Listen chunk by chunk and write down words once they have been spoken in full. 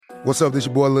What's up, this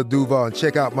your boy Lil Duval, and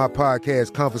check out my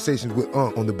podcast, Conversations with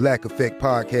Unc, on the Black Effect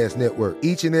Podcast Network.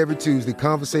 Each and every Tuesday,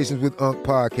 Conversations with Unc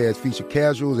podcast feature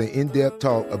casuals and in-depth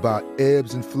talk about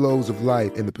ebbs and flows of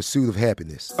life and the pursuit of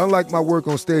happiness. Unlike my work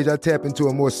on stage, I tap into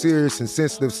a more serious and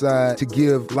sensitive side to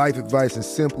give life advice and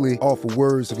simply offer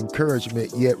words of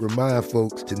encouragement, yet remind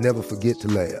folks to never forget to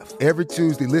laugh. Every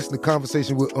Tuesday, listen to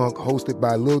Conversations with Unc, hosted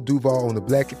by Lil Duval on the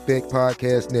Black Effect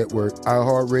Podcast Network,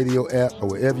 iHeartRadio app, or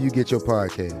wherever you get your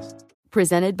podcasts.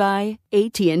 Presented by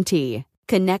AT&T.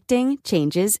 Connecting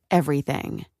changes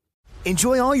everything.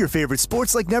 Enjoy all your favorite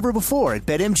sports like never before at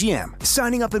BetMGM.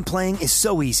 Signing up and playing is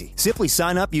so easy. Simply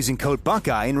sign up using code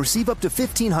Buckeye and receive up to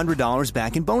 $1,500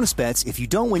 back in bonus bets if you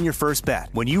don't win your first bet.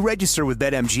 When you register with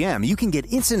BetMGM, you can get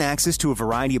instant access to a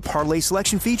variety of parlay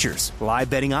selection features, live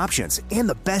betting options, and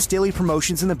the best daily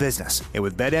promotions in the business. And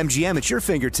with BetMGM at your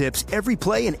fingertips, every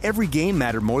play and every game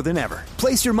matter more than ever.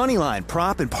 Place your moneyline,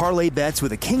 prop, and parlay bets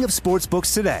with the king of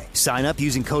sportsbooks today. Sign up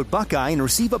using code Buckeye and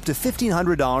receive up to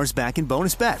 $1,500 back in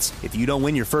bonus bets if you don't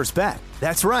win your first bet.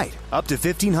 That's right, up to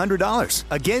 $1,500.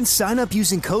 Again, sign up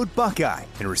using code Buckeye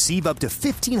and receive up to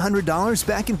 $1,500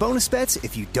 back in bonus bets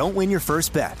if you don't win your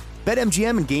first bet.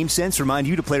 BetMGM and GameSense remind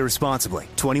you to play responsibly.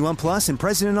 21 plus and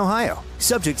present in Ohio.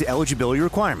 Subject to eligibility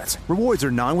requirements. Rewards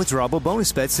are non-withdrawable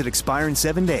bonus bets that expire in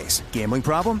 7 days. Gambling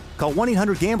problem? Call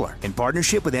 1-800-GAMBLER in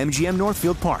partnership with MGM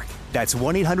Northfield Park. That's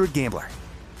 1-800-GAMBLER.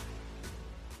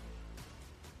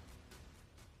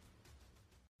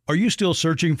 Are you still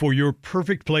searching for your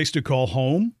perfect place to call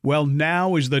home? Well,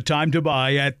 now is the time to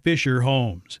buy at Fisher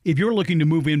Homes. If you're looking to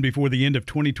move in before the end of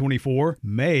 2024,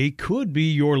 May could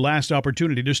be your last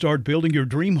opportunity to start building your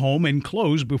dream home and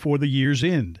close before the year's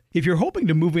end. If you're hoping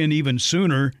to move in even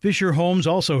sooner, Fisher Homes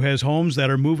also has homes that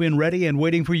are move-in ready and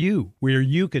waiting for you, where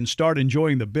you can start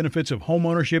enjoying the benefits of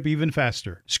homeownership even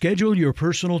faster. Schedule your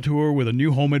personal tour with a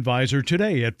new home advisor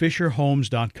today at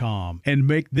FisherHomes.com and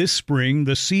make this spring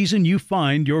the season you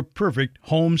find your perfect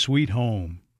home sweet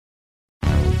home.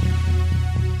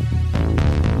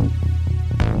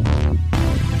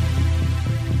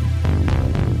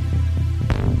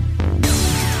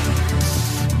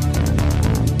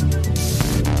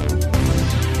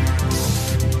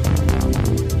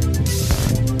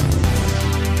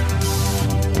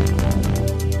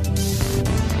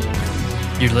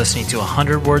 You're listening to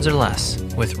 100 Words or Less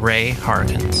with Ray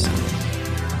Harkins.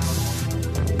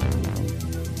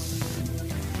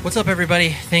 What's up, everybody?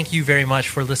 Thank you very much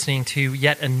for listening to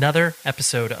yet another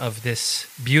episode of this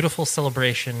beautiful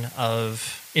celebration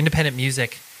of independent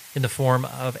music in the form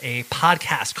of a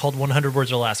podcast called 100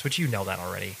 Words or Less, which you know that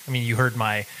already. I mean, you heard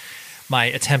my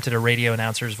attempt at a radio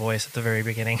announcer's voice at the very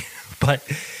beginning. But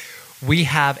we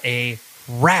have a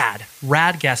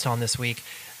rad guest on this week.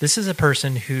 This is a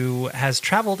person who has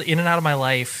traveled in and out of my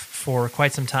life for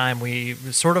quite some time. We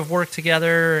sort of work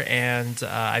together, and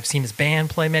I've seen his band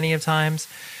play many of times.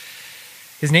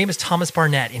 His name is Thomas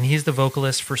Barnett, and he's the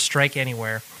vocalist for Strike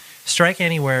Anywhere. Strike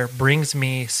Anywhere brings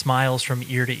me smiles from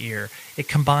ear to ear. It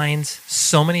combines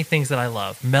so many things that I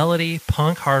love: melody,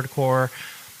 punk, hardcore,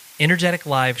 energetic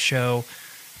live show,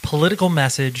 political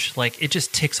message. Like, it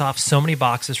just ticks off so many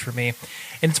boxes for me.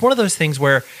 And it's one of those things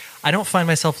where I don't find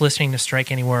myself listening to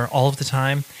Strike Anywhere all of the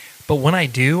time, but when I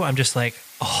do, I'm just like,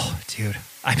 oh, dude,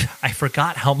 I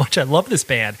forgot how much I love this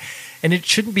band. And it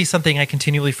shouldn't be something I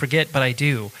continually forget, but I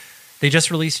do. They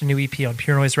just released a new EP on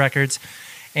Pure Noise Records,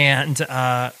 and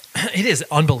it is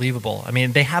unbelievable. I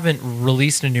mean, they haven't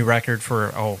released a new record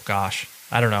for, oh gosh,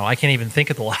 I don't know. I can't even think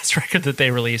of the last record that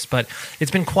they released, but it's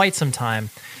been quite some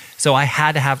time. So I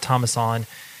had to have Thomas on.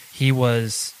 He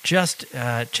was just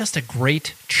a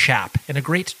great chap and a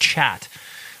great chat.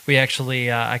 We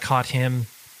actually, I caught him.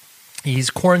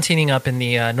 He's quarantining up in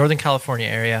the Northern California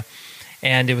area,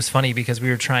 and it was funny because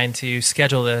we were trying to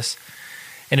schedule this,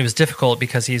 and it was difficult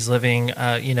because he's living,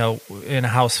 in a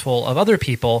house full of other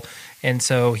people, and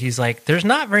so he's like, "There's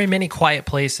not very many quiet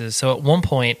places." So at one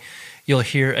point, you'll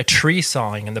hear a tree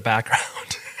sawing in the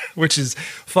background, which is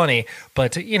funny,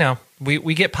 but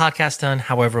we get podcasts done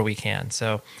however we can.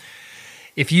 So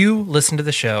if you listen to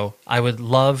the show, I would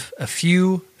love a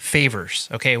few favors.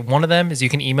 Okay, one of them is you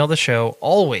can email the show.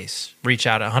 Always reach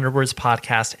out at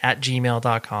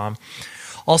 100wordspodcast@gmail.com.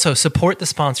 Also, support the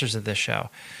sponsors of this show.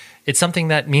 It's something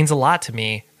that means a lot to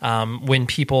me when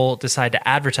people decide to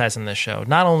advertise on this show.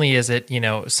 Not only is it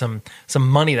some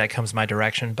money that comes my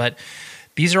direction, but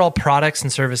these are all products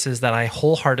and services that I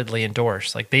wholeheartedly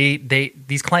endorse. Like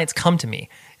these clients come to me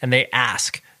and they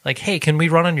ask, like, "Hey, can we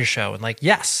run on your show?" And like,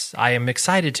 "Yes, I am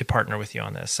excited to partner with you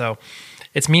on this." So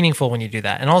it's meaningful when you do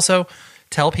that. And also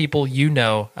tell people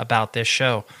about this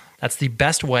show. That's the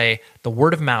best way, the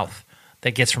word of mouth,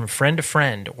 that gets from friend to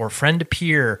friend or friend to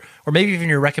peer, or maybe even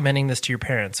you're recommending this to your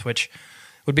parents, which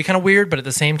would be kind of weird, but at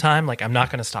the same time, like, I'm not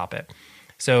going to stop it.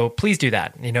 So please do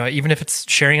that. You know, even if it's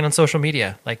sharing it on social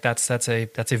media, like that's a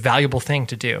valuable thing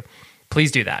to do.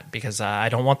 Please do that, because I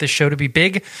don't want this show to be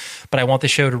big, but I want the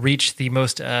show to reach the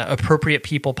most appropriate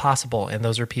people possible. And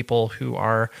those are people who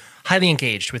are highly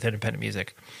engaged with independent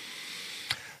music.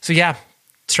 So yeah,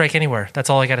 Strike Anywhere. That's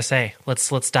all I got to say.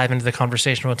 Let's dive into the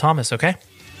conversation with Thomas. Okay.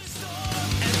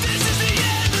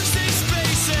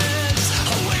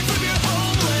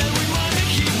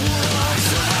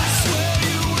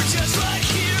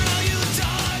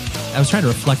 I was trying to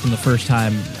reflect on the first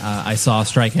time I saw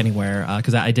Strike Anywhere,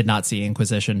 because I did not see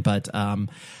Inquisition, but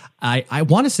I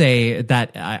want to say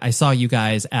that I saw you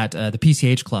guys at the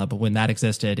PCH Club when that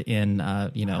existed in,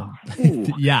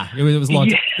 yeah, it was a long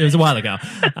time. It was a while ago.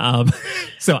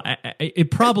 So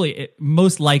it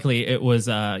most likely it was,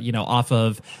 off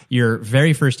of your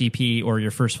very first EP or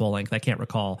your first full length. I can't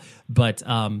recall, but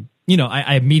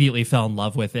I immediately fell in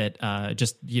love with it.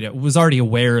 Was already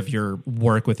aware of your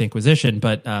work with Inquisition,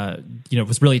 but,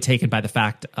 was really taken by the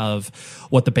fact of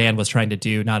what the band was trying to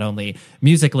do, not only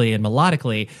musically and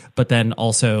melodically, but then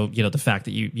also, the fact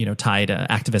that you tied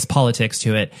activist politics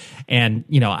to it. And,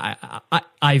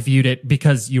 I viewed it,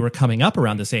 because you were coming up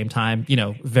around the same time,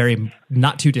 very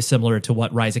not too dissimilar to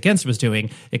what Rise Against was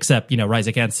doing, except, Rise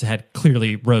Against had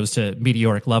clearly rose to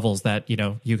meteoric levels that,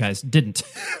 you guys didn't.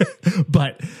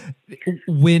 But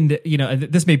when,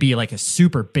 this may be like a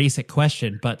super basic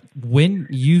question, but when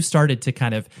you started to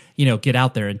kind of, get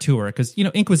out there and tour, because,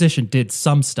 Inquisition did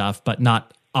some stuff, but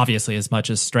not obviously as much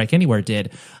as Strike Anywhere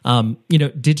did.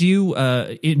 Did you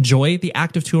enjoy the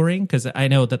act of touring? Because I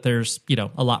know that there's,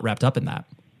 a lot wrapped up in that.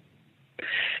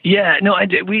 Yeah, no, I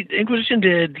did. Inquisition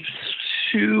did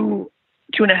 2.5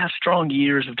 strong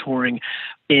years of touring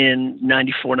in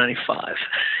 94, 95,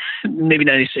 maybe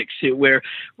 96 too, where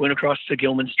we went across to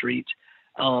Gilman Street,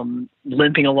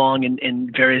 limping along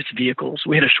in various vehicles.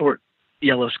 We had a short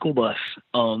yellow school bus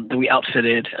that we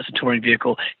outfitted as a touring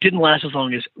vehicle. Didn't last as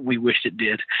long as we wished it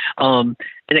did. And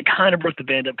it kind of broke the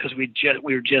band up, because we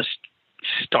were just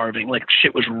starving. Like,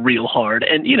 shit was real hard.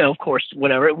 And, of course,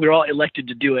 whatever, we were all elected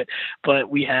to do it, but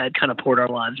we had kind of poured our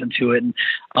lives into it.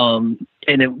 And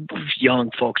it was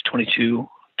young folks, 22,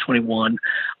 21,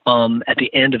 at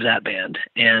the end of that band.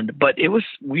 But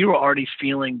we were already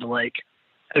feeling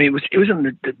it was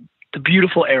in the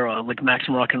beautiful era, like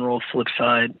Maximum Rock and Roll,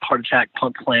 Flipside, Heart Attack,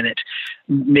 Punk Planet,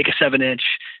 make a 7-inch,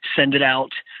 send it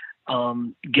out,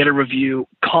 get a review,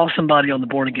 call somebody on the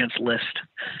Born Against list,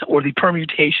 or the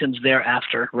permutations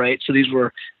thereafter, right? So this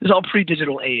is all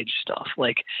pre-digital age stuff.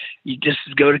 Like, you just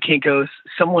go to Kinko's,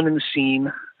 someone in the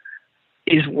scene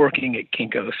is working at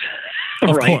Kinko's,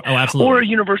 right? Oh, absolutely. Or a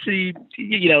university,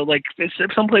 like it's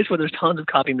someplace where there's tons of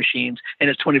copy machines and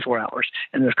it's 24 hours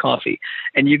and there's coffee,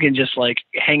 and you can just like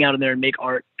hang out in there and make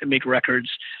art and make records,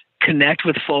 connect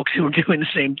with folks who are doing the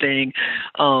same thing.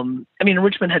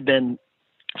 Richmond had been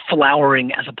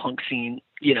flowering as a punk scene,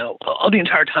 all the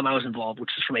entire time I was involved,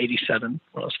 which is from 87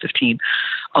 when I was 15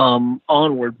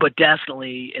 onward, but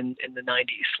definitely in the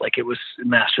 90s, like, it was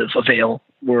massive. Avail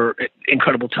were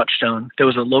incredible touchstone. There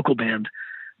was a local band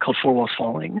called Four Walls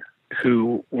Falling,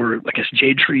 who were, I guess,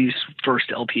 Jade Tree's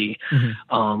first LP,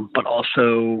 but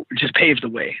also just paved the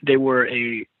way. They were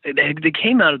they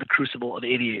came out of the crucible of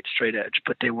 88 straight edge,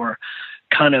 but they were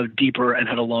kind of deeper and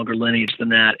had a longer lineage than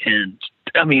that. And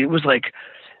it was like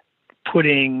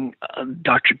putting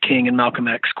Dr. King and Malcolm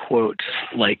X quotes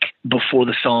like before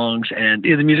the songs, and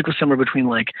the music was somewhere between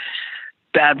like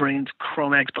Bad Brains,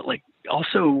 Chromax, but like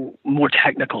also more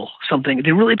technical. Something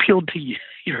they really appealed to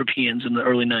Europeans in the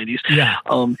early 90s. Yeah.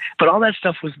 But all that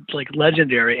stuff was like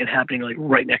legendary and happening like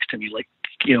right next to me, like,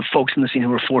 folks in the scene who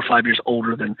were 4 or 5 years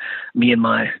older than me and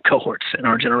my cohorts in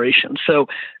our generation. So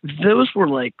those were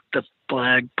like the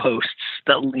flag posts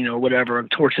that, whatever,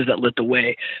 torches that lit the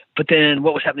way. But then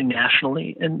what was happening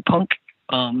nationally in punk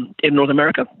in North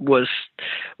America was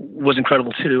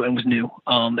incredible too, and was new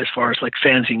as far as like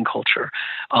fanzine culture,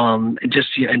 and just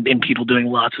and people doing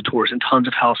lots of tours and tons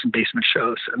of house and basement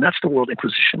shows, and that's the world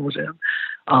Inquisition was in.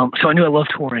 So I knew I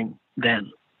loved touring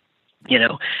then.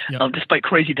 Despite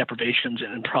crazy deprivations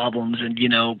and problems and,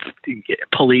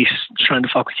 police trying to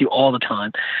fuck with you all the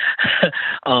time.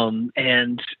 The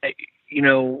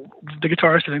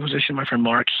guitarist of Inquisition, my friend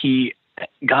Mark, he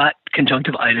got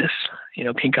conjunctivitis,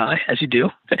 pink eye, as you do.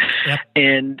 Yep.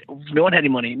 And no one had any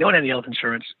money. No one had any health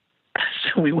insurance.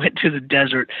 So we went to the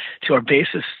desert to our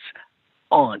bassist's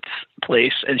aunt's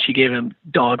place, and she gave him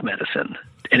dog medicine,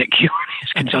 and it cured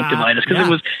his conjunctivitis because it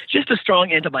was just a strong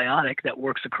antibiotic that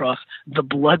works across the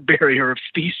blood barrier of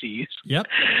species. Yep.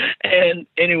 And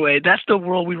anyway, that's the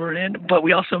world we were in. But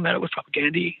we also met it with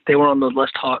Propaganda. They were on the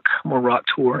Let's Talk More Rock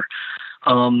tour.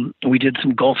 We did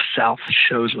some Gulf South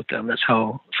shows with them. That's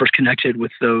how I first connected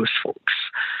with those folks.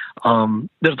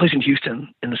 There's a place in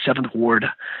Houston in the 7th Ward.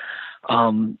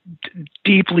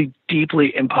 Deeply,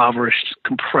 deeply impoverished,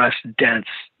 compressed, dense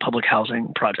public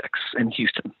housing projects in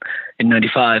Houston in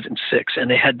 95 and 6.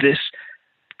 And they had this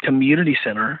community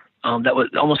center that was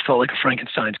almost felt like a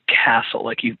Frankenstein's castle.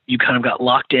 Like you kind of got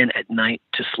locked in at night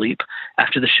to sleep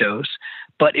after the shows.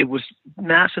 But it was a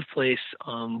massive place.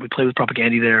 We played with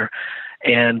Propaganda there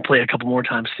and played a couple more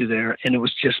times through there. And it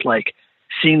was just like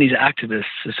seeing these activists,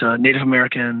 this Native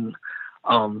American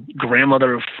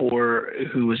grandmother of 4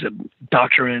 who was a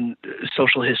doctor in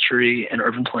social history and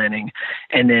urban planning,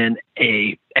 and then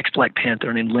a ex-Black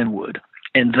Panther named Linwood.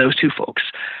 And those 2 folks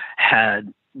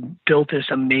had built this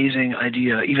amazing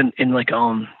idea, even in like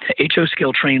HO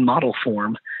scale train model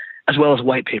form, as well as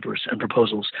white papers and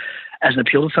proposals, as an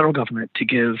appeal to the federal government to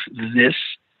give this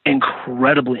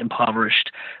incredibly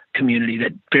impoverished community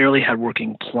that barely had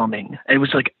working plumbing. It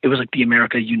was like the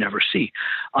America you never see,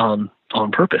 on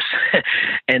purpose.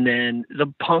 And then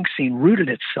the punk scene rooted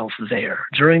itself there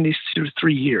during these 2 to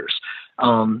 3 years.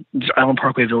 Island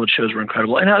Parkway Village shows were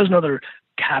incredible. And that was another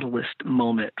catalyst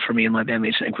moment for me and my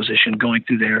bandmates in Inquisition, going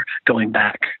through there, going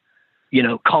back,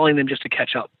 calling them just to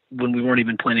catch up when we weren't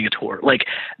even planning a tour, like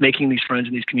making these friends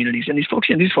in these communities. And these folks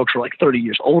were like 30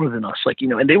 years older than us,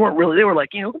 and they were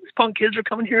like, these punk kids are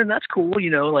coming here and that's cool,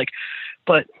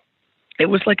 but it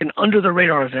was like an under the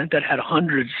radar event that had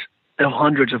hundreds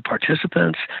of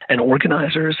participants and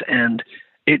organizers. And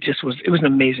it was an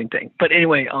amazing thing. But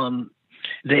anyway,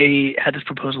 they had this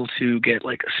proposal to get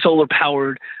like solar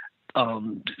powered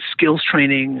skills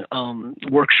training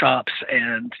workshops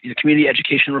and community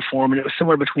education reform, and it was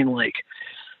somewhere between like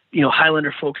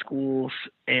Highlander folk schools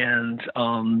and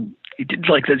it did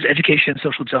like the education and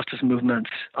social justice movements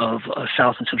of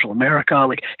South and Central America.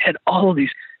 Like had all of these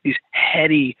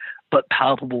heady but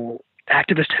palpable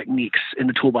activist techniques in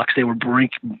the toolbox they were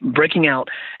breaking out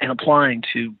and applying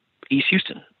to East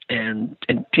Houston. And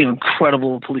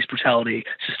incredible police brutality,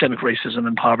 systemic racism,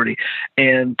 and poverty.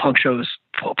 And punk shows,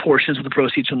 portions of the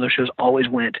proceeds from those shows always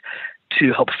went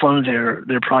to help fund their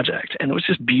project. And it was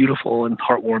just beautiful and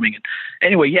heartwarming. And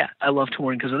anyway, yeah, I love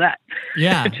touring because of that.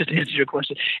 Yeah. Just to answer your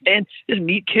question. And just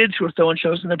meet kids who are throwing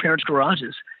shows in their parents'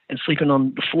 garages and sleeping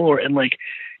on the floor. And like,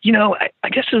 I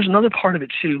guess there's another part of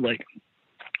it too. Like,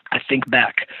 I think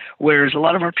back, whereas a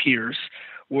lot of our peers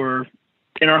were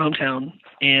in our hometown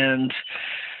and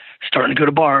starting to go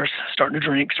to bars, starting to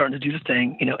drink, starting to do the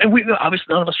thing, and we obviously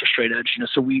none of us were straight edge,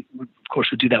 so we of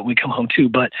course would do that when we come home too.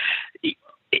 But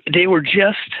it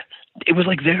was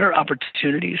like their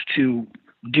opportunities to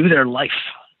do their life,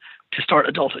 to start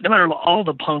adulthood, no matter all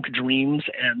the punk dreams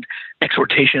and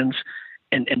exhortations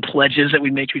and pledges that we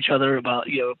make to each other about,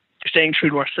 staying true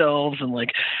to ourselves and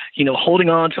like, holding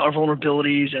on to our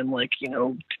vulnerabilities and like,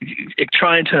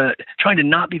 trying to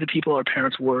not be the people our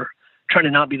parents were, trying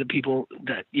to not be the people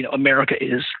that, America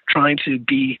is, trying to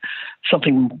be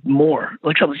something more,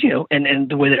 like, and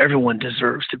the way that everyone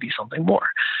deserves to be something more.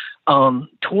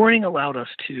 Touring allowed us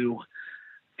to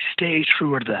stay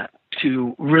truer to that,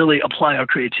 to really apply our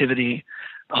creativity.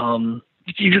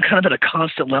 You're kind of at a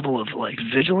constant level of like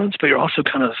vigilance, but you're also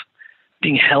kind of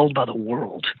being held by the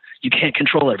world. You can't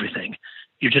control everything.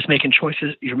 You're just making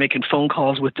choices. You're making phone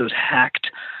calls with those hacked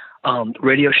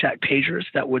Radio Shack pagers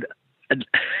that would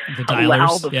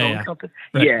allow the phone company.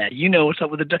 Right. Yeah, what's up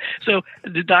with so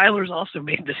the dialers also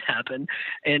made this happen.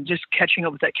 And just catching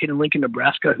up with that kid in Lincoln,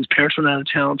 Nebraska, whose parents went out of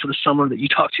town for the summer that you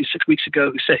talked to 6 weeks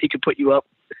ago, who said he could put you up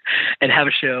and have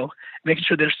a show, making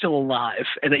sure they're still alive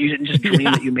and that you didn't just dream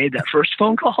that you made that first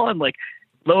phone call. And like,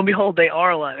 lo and behold, they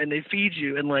are alive and they feed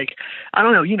you. And like, I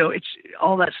don't know, it's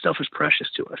all that stuff is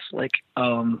precious to us. Like,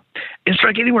 in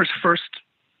Strike Anywhere's first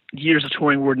years of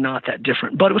touring were not that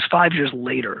different, but it was 5 years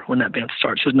later when that band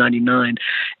started. So it was 99.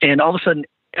 And all of a sudden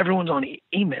everyone's on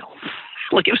email.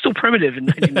 Like it was still primitive in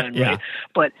 99, right?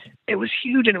 But it was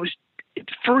huge and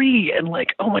it's free. And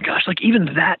like, oh my gosh, like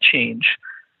even that change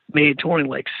made touring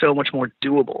like so much more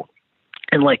doable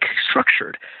and like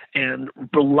structured and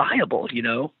reliable,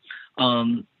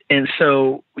 and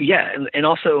so, yeah. And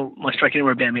also my Strike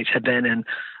Anywhere bandmates had been in,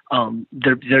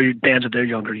 their bands of their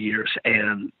younger years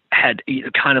and had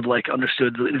kind of like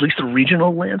understood at least the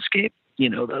regional landscape,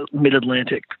 the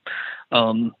mid-Atlantic,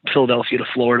 Philadelphia to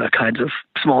Florida kinds of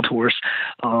small tours.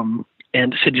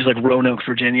 and cities like Roanoke,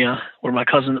 Virginia, where my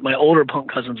older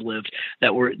punk cousins lived,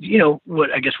 that were,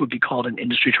 what I guess would be called in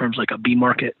industry terms like a B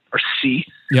market or C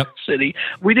city.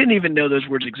 We didn't even know those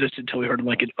words existed until we heard them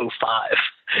like in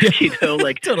 2005.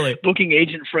 Like totally. Booking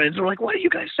agent friends were like, "What are you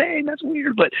guys saying? That's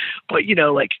weird." But like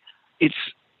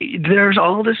there's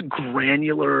all this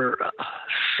granular,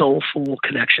 soulful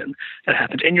connection that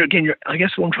happens. And I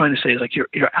guess what I'm trying to say is like you're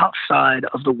outside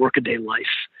of the workaday life.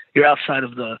 You're outside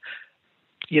of the,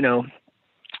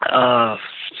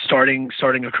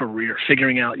 starting a career,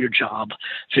 figuring out your job,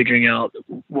 figuring out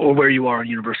where you are in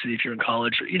university if you're in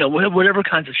college, whatever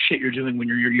kinds of shit you're doing when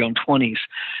you're in your young 20s.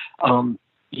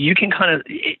 You can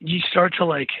you start to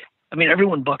like, I mean,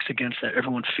 everyone bucks against that.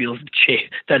 Everyone feels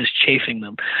that is chafing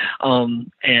them.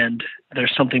 And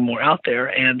there's something more out there.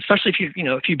 And especially if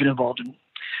you've been involved in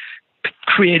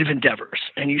creative endeavors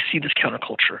and you see this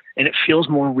counterculture and it feels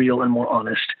more real and more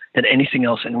honest than anything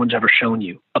else anyone's ever shown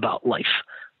you about life,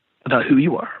 about who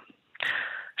you are.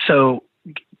 So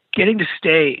getting to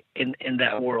stay in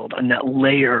that world and that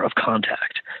layer of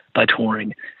contact by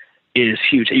touring is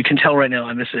huge. You can tell right now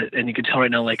I miss it. And you can tell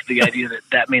right now, like the idea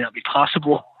that may not be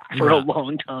possible for a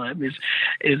long time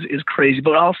is crazy.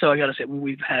 But also I got to say,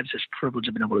 we've had this privilege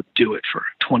of being able to do it for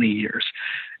 20 years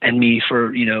and me for,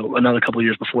 another couple of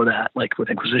years before that, like with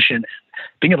Inquisition,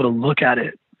 being able to look at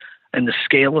it and the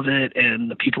scale of it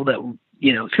and the people that,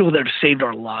 people that have saved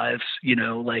our lives,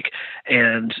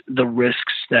 and the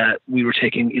risks that we were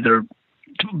taking either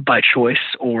by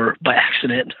choice or by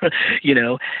accident,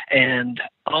 and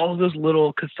all of those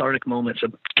little cathartic moments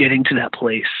of getting to that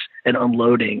place and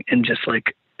unloading and just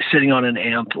like sitting on an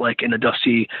amp, like in a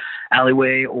dusty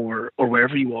alleyway or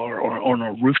wherever you are, or on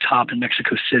a rooftop in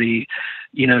Mexico City,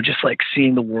 just like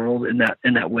seeing the world in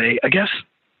that way. I guess,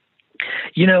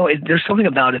 there's something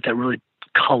about it that really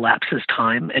collapses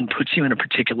time and puts you in a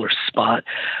particular spot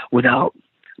without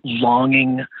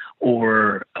longing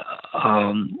or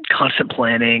constant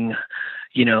planning,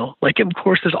 like, of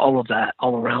course there's all of that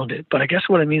all around it. But I guess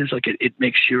what I mean is like, it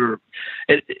makes your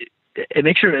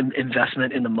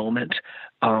investment in the moment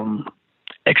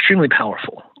extremely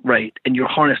powerful, right? And you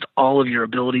harnessed all of your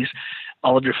abilities,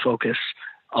 all of your focus,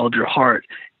 all of your heart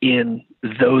in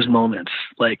those moments.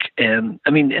 And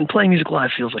playing music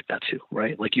live feels like that too,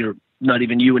 right? Like you're not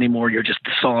even you anymore. You're just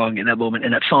the song in that moment.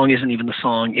 And that song isn't even the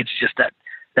song. It's just that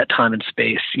time and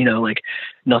space, like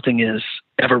nothing is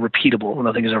ever repeatable.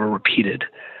 Nothing is ever repeated.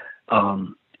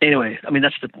 Anyway,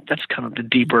 that's kind of the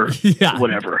deeper,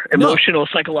 emotional,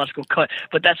 psychological cut.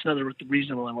 But that's another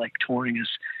reason why I like touring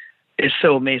is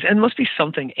so amazing. And it must be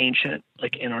something ancient,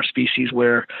 like in our species,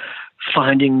 where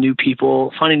finding new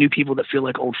people that feel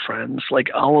like old friends, like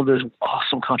all of those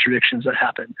awesome contradictions that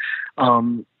happen.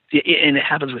 And it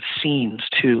happens with scenes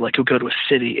too. Like you'll go to a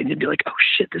city and you'd be like, oh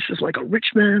shit, this is like a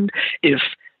Richmond. If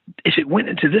it went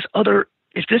into this other,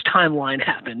 if this timeline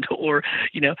happened, or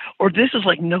this is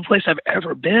like no place I've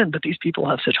ever been, but these people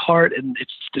have such heart and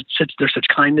there's such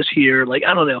kindness here. Like,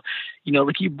 I don't know,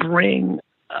 like you bring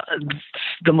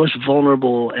the most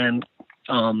vulnerable and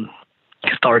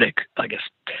cathartic, I guess,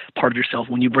 part of yourself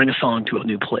when you bring a song to a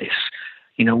new place.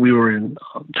 We were in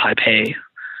Taipei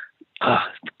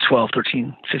 12,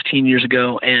 13, 15 years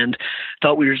ago and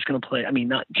thought we were just going to play.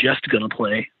 Not just going to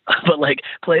play, but like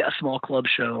play a small club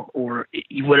show or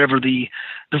whatever the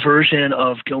version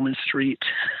of Gilman Street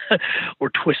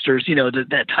or Twisters,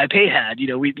 that Taipei had.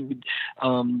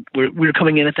 We were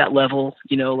coming in at that level,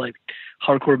 like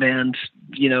hardcore bands,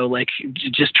 like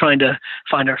just trying to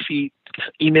find our feet,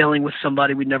 emailing with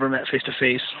somebody we'd never met face to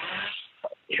face.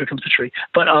 Here comes the tree.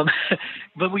 But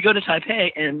we go to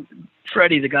Taipei, and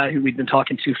Freddie, the guy who we'd been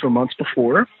talking to for months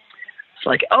before, it's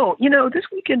like, oh, this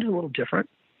weekend is a little different.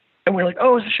 And we're like,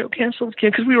 oh, is the show canceled?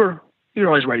 Because we were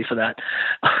always ready for that.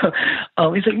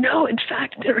 He's like, no, in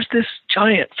fact, there's this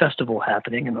giant festival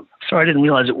happening. And I'm sorry, I didn't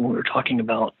realize it when we were talking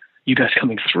about you guys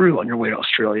coming through on your way to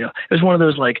Australia. It was one of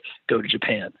those, like, go to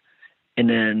Japan and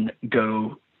then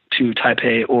go to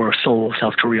Taipei or Seoul,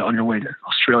 South Korea on your way to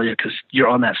Australia, because you're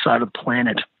on that side of the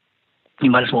planet.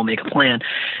 You might as well make a plan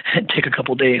and take a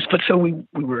couple days. But so we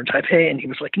were in Taipei, and he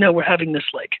was like, no, we're having this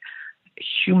like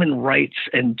human rights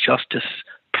and justice,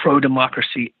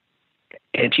 pro-democracy,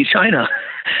 anti-China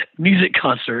music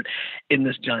concert in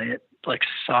this giant like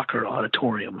soccer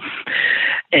auditorium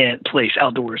and place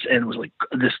outdoors. And it was like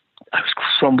this, I was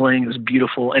crumbling. It was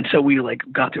beautiful. And so we like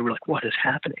got there. We're like, what is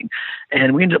happening?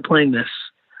 And we ended up playing this,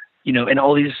 and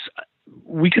all these,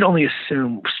 we could only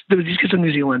assume there were these kids from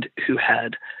New Zealand who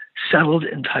had settled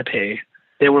in Taipei.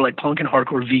 They were like punk and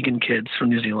hardcore vegan kids from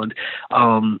New Zealand.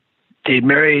 They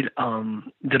married,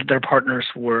 their partners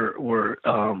were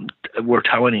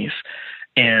Taiwanese,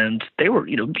 and they were,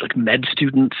 like med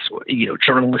students, or,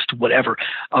 journalists, whatever.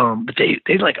 But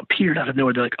they like appeared out of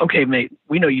nowhere. They're like, okay, mate,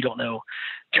 we know you don't know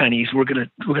Chinese. We're gonna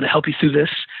help you through this.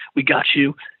 We got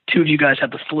you. 2 of you guys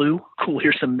have the flu. Cool.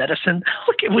 Here's some medicine.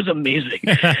 Like, it was amazing.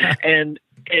 and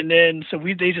then so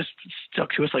they just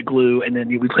stuck to us like glue. And then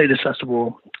we played this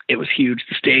festival. It was huge.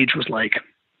 The stage was like,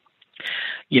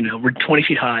 we're 20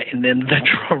 feet high, and then the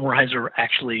drum riser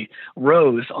actually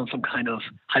rose on some kind of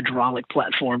hydraulic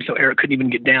platform, so Eric couldn't even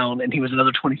get down, and he was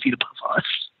another 20 feet above us.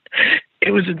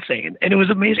 It was insane, and it was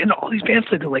amazing. And all these bands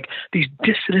played. They're like these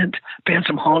dissident bands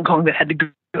from Hong Kong that had to go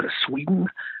to Sweden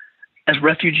as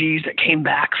refugees that came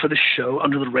back for the show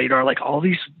under the radar. Like, all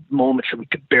these moments that we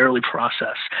could barely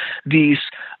process. These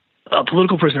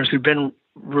political prisoners who'd been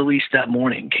released that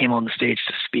morning came on the stage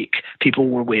to speak. People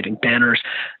were waving banners.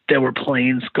 There were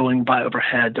planes going by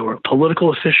overhead. There were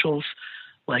political officials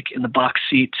like in the box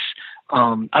seats.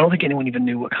 I don't think anyone even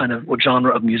knew what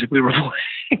genre of music we were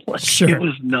playing. Like, sure. It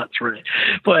was nuts, right?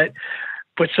 But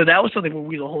so that was something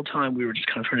where the whole time we were just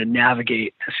kind of trying to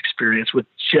navigate this experience with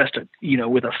just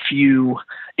with a few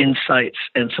insights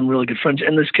and some really good friends.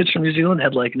 And those kids from New Zealand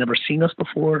had like never seen us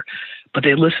before, but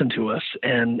they listened to us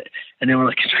and they were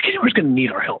like, "We're going to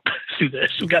need our help through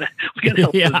this. We got to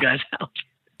help those guys out."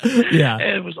 Yeah,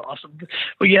 and it was awesome.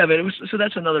 But yeah, but it was. So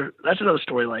that's another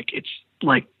story. Like, it's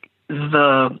like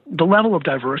the level of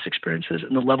diverse experiences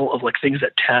and the level of like things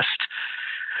that test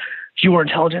your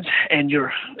intelligence and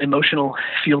your emotional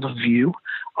field of view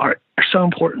are so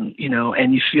important,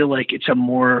 and you feel like it's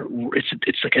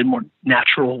like a more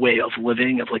natural way of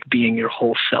living, of like being your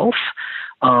whole self,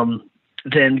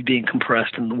 than being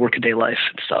compressed in the workaday life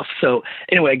and stuff. So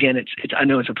anyway, again, I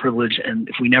know it's a privilege, and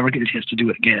if we never get a chance to do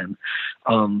it again,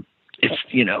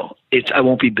 I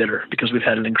won't be bitter, because we've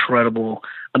had an incredible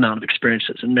amount of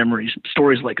experiences and memories,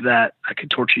 stories like that I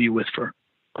could torture you with for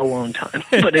a long time.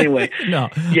 But anyway, no.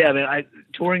 Yeah, man,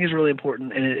 touring is really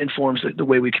important, and it informs the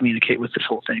way we communicate with this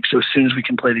whole thing. So as soon as we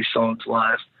can play these songs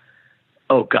live,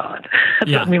 oh God.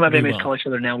 Yeah, me and my bandmates call each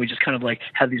other now. We just kind of like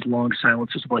have these long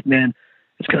silences of like, man,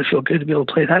 it's going to feel good to be able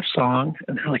to play that song.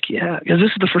 And they're like, yeah, because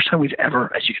this is the first time we've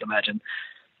ever, as you can imagine,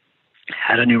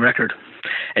 had a new record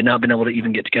and not been able to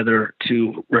even get together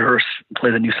to rehearse,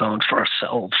 play the new songs for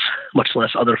ourselves, much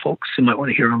less other folks who might want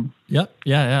to hear them. Yep.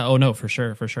 Yeah. Oh no, for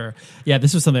sure. Yeah.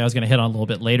 This was something I was going to hit on a little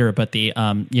bit later, but the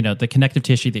connective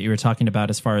tissue that you were talking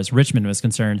about as far as Richmond was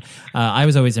concerned, I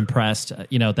was always impressed,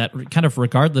 that kind of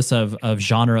regardless of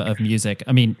genre of music,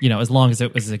 I mean, as long as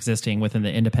it was existing within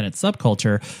the independent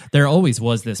subculture, there always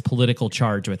was this political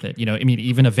charge with it.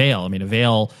 Even Avail,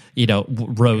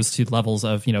 rose to levels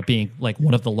of, being like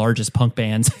one of the largest punk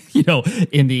bands,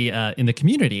 in the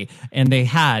community. And they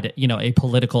had, a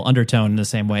political undertone in the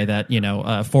same way that,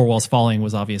 Four Walls Falling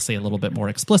was obviously a little bit more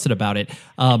explicit about it.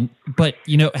 But,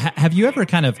 have you ever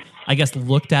kind of, I guess,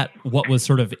 looked at what was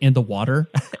sort of in the water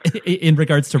in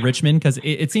regards to Richmond? Because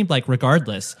it seemed like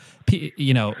regardless,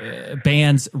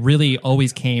 bands really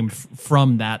always came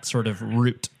from that sort of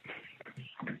root.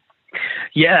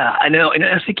 Yeah, I know. And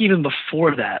I think even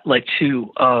before that, like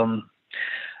even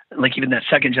that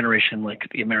second generation, like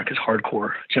the America's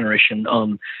hardcore generation,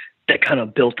 that kind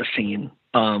of built the scene,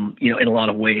 in a lot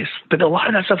of ways. But a lot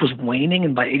of that stuff was waning.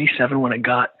 And by 87, when I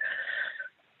got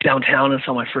downtown and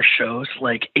saw my first shows,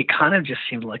 like, it kind of just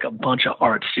seemed like a bunch of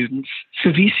art students. So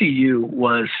VCU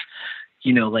was,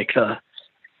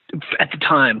 at the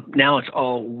time, now it's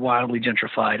all wildly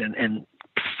gentrified and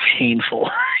painful,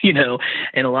 and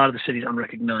a lot of the city's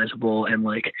unrecognizable. And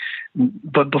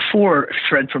but before,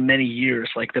 for many years,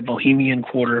 like the Bohemian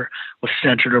Quarter was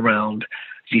centered around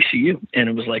VCU, and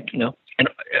it was like,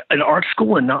 an art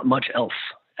school and not much else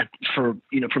from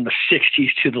the 60s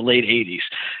to the late 80s.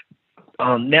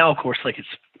 Now, of course, like, it's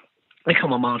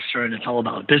become a monster, and it's all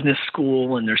about business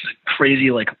school, and there's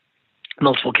crazy, like,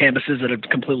 multiple campuses that have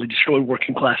completely destroyed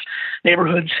working class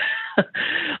neighborhoods,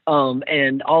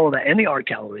 and all of that, and the art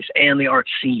galleries and the art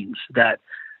scenes that,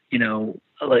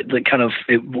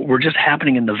 were just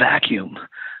happening in the vacuum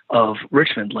of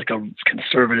Richmond, like a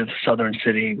conservative southern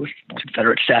city with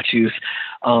Confederate statues.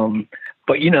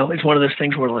 But it's one of those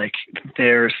things where, like,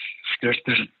 there's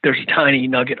a tiny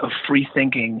nugget of free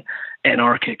thinking,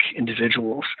 anarchic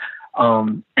individuals,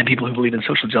 and people who believe in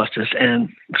social justice. And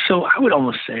so I would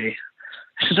almost say,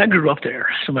 since I grew up there,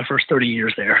 so my first 30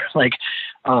 years there, like,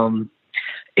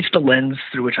 it's the lens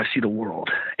through which I see the world.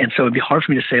 And so it'd be hard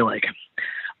for me to say, like,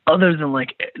 other than,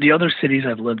 like, the other cities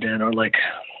I've lived in are, like,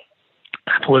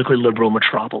 politically liberal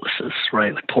metropolises,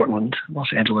 right? Like Portland,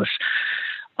 Los Angeles,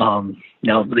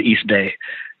 now the East Bay.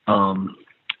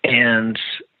 And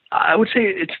I would say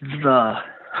it's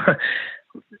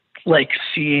like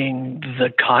seeing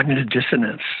the cognitive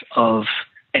dissonance of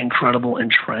incredible,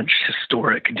 entrenched,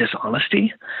 historic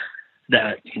dishonesty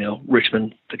that,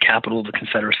 Richmond, the capital of the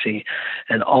Confederacy,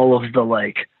 and all of the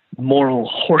like moral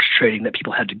horse trading that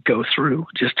people had to go through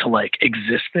just to like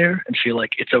exist there and feel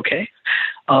like it's okay.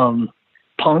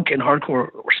 Punk and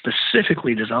hardcore were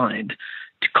specifically designed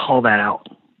to call that out,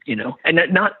 and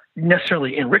not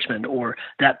necessarily in Richmond or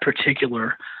that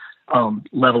particular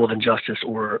level of injustice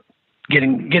or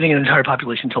getting an entire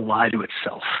population to lie to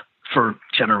itself for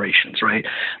generations, right?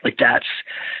 Like that's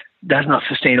not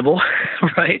sustainable,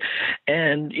 right?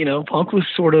 And, punk was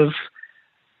sort of,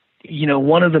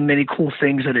 one of the many cool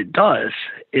things that it does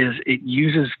is it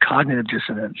uses cognitive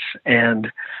dissonance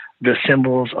and the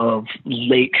symbols of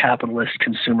late capitalist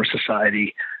consumer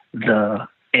society, the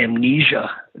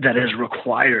amnesia that is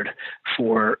required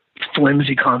for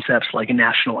flimsy concepts like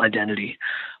national identity,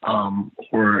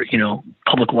 or,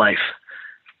 public life,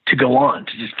 to go on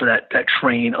to just for that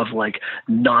train of like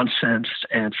nonsense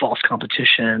and false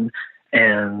competition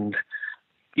and,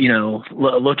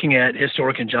 looking at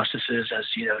historic injustices as,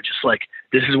 just like,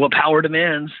 this is what power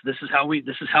demands. This is how we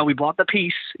bought the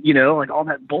peace, like all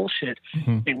that bullshit.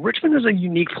 Mm-hmm. And Richmond is a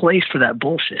unique place for that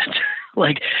bullshit.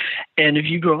 Like, and if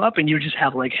you grow up and you just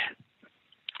have like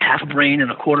half a brain and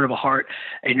a quarter of a heart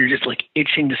and you're just like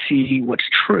itching to see what's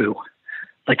true,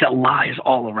 like that lie is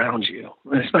all around you,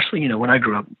 and especially, when I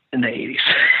grew up in the 80s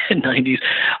and 90s,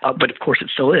 but of course it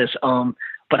still is.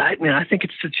 But I think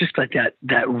it's just like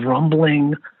that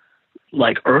rumbling,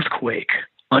 like earthquake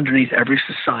underneath every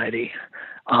society,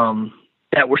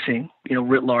 that we're seeing,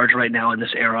 writ large right now in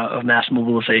this era of mass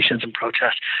mobilizations and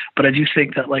protests. But I do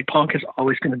think that like punk is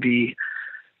always going to be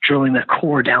drilling that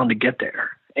core down to get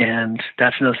there. And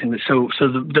that's another thing that, so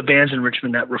the bands in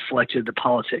Richmond that reflected the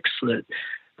politics that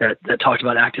talked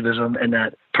about activism and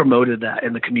that promoted that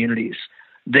in the communities,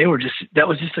 that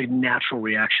was just a natural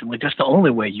reaction. Like that's the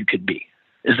only way you could be,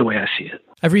 is the way I see it.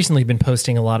 I've recently been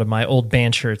posting a lot of my old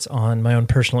band shirts on my own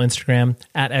personal Instagram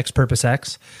at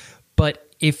XPurposeX. But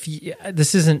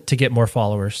this isn't to get more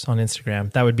followers on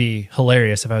Instagram. That would be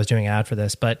hilarious if I was doing an ad for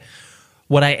this. But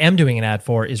what I am doing an ad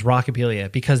for is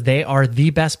Rockabilia, because they are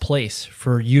the best place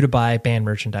for you to buy band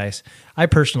merchandise. I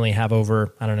personally have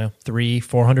over,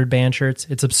 300-400 band shirts.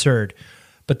 It's absurd.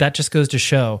 But that just goes to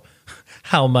show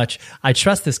how much I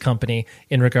trust this company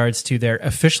in regards to their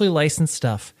officially licensed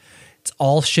stuff. It's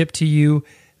all shipped to you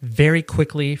very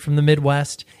quickly from the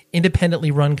Midwest,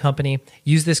 independently run company.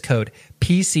 Use this code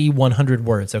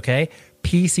PC100words, okay?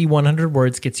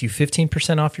 PC100words gets you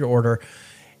 15% off your order.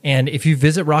 And if you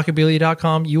visit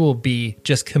rockabilia.com, you will be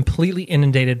just completely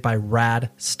inundated by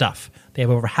rad stuff. They have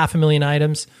over 500,000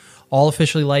 items, all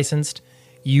officially licensed.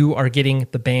 You are getting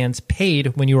the bands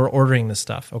paid when you are ordering this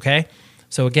stuff, okay?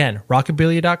 So again,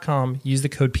 rockabilia.com, use the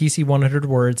code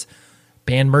PC100words.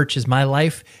 Band merch is my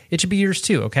life. It should be yours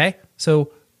too, okay?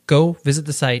 So go visit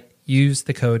the site, use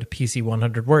the code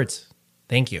PC100words.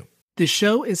 Thank you. This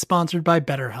show is sponsored by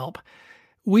BetterHelp.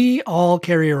 We all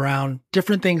carry around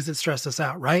different things that stress us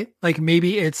out, right? Like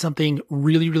maybe it's something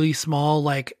really, really small,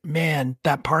 like, man,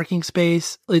 that parking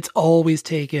space, it's always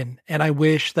taken. And I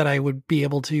wish that I would be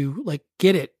able to like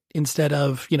get it instead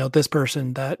of, this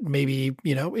person that maybe,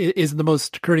 is the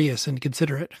most courteous and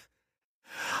considerate.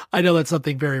 I know that's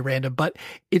something very random, but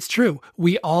it's true.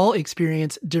 We all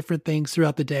experience different things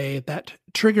throughout the day that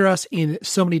trigger us in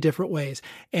so many different ways.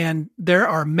 And there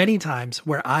are many times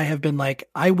where I have been like,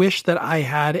 I wish that I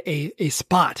had a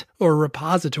spot or a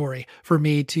repository for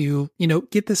me to,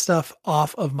 get this stuff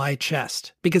off of my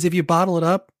chest. Because if you bottle it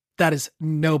up, that is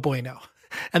no bueno.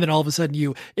 And then all of a sudden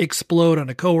you explode on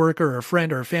a coworker or a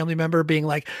friend or a family member being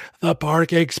like, the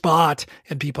parking spot.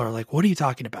 And people are like, what are you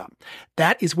talking about?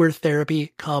 That is where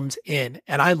therapy comes in.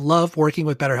 And I love working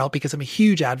with BetterHelp because I'm a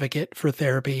huge advocate for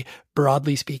therapy,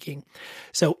 broadly speaking.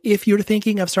 So if you're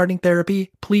thinking of starting therapy,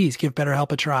 please give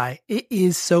BetterHelp a try. It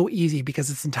is so easy because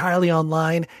it's entirely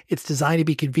online. It's designed to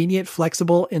be convenient,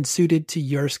 flexible, and suited to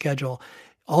your schedule.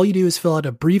 All you do is fill out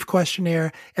a brief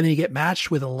questionnaire, and then you get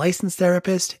matched with a licensed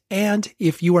therapist. And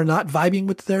if you are not vibing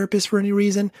with the therapist for any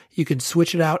reason, you can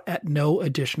switch it out at no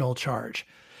additional charge.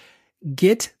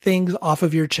 Get things off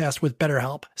of your chest with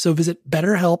BetterHelp. So visit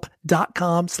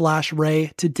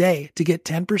betterhelp.com/Ray today to get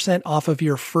 10% off of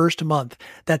your first month.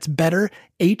 That's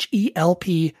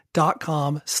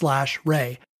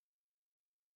betterhelp.com/Ray.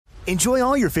 Enjoy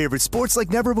all your favorite sports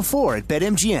like never before at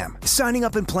BetMGM. Signing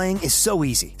up and playing is so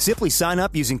easy. Simply sign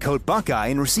up using code Buckeye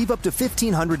and receive up to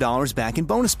 $1,500 back in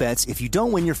bonus bets if you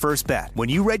don't win your first bet. When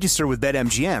you register with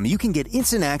BetMGM, you can get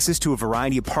instant access to a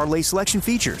variety of parlay selection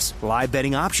features, live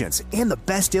betting options, and the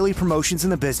best daily promotions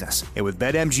in the business. And with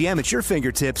BetMGM at your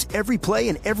fingertips, every play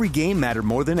and every game matter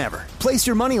more than ever. Place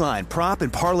your moneyline, prop,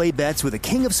 and parlay bets with the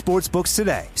king of sportsbooks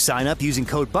today. Sign up using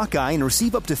code Buckeye and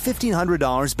receive up to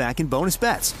 $1,500 back in bonus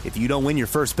bets if you don't win your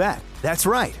first bet. That's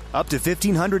right, up to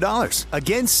 $1,500.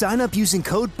 Again, sign up using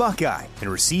code Buckeye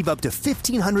and receive up to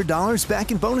 $1,500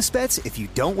 back in bonus bets if you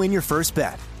don't win your first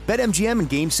bet. BetMGM and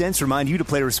GameSense remind you to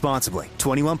play responsibly.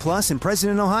 21 plus and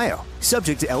present in Ohio.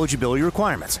 Subject to eligibility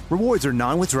requirements. Rewards are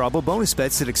non-withdrawable bonus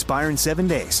bets that expire in 7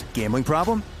 days. Gambling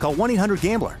problem? Call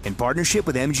 1-800-GAMBLER in partnership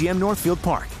with MGM Northfield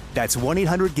Park. That's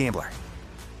 1-800-GAMBLER.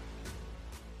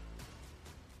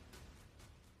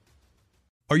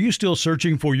 Are you still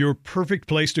searching for your perfect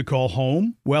place to call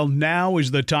home? Well, now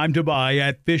is the time to buy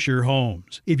at Fisher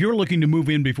Homes. If you're looking to move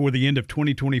in before the end of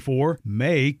 2024,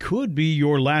 May could be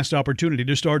your last opportunity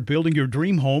to start building your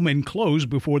dream home and close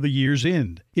before the year's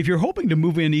end. If you're hoping to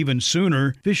move in even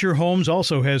sooner, Fisher Homes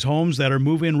also has homes that are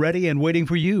move-in ready and waiting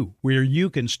for you, where you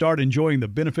can start enjoying the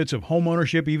benefits of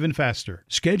homeownership even faster.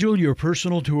 Schedule your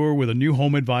personal tour with a new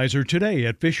home advisor today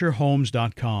at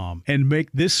FisherHomes.com and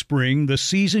make this spring the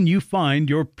season you find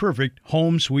your perfect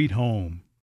home sweet home.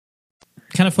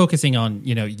 Kind of focusing on,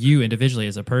 you individually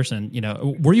as a person,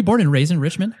 were you born and raised in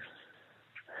Richmond?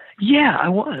 Yeah, I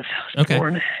was. Okay.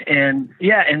 Born. And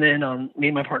then me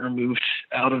and my partner moved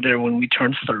out of there when we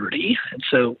turned 30. And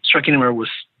so Strike Anywhere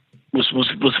was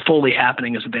fully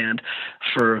happening as a band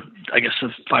for, I guess,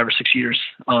 5 or 6 years.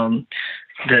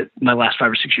 That my last 5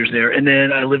 or 6 years there. And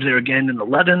then I lived there again in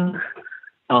 11.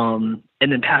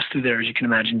 And then pass through there, as you can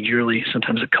imagine, yearly,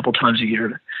 sometimes a couple times a year,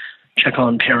 to check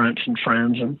on parents and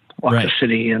friends and walk the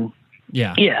city and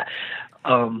the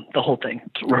whole thing.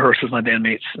 Rehearse with my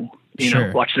bandmates and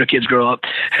watch their kids grow up.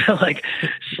 And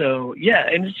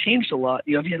it changed a lot.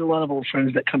 I've had a lot of old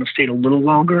friends that kind of stayed a little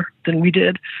longer than we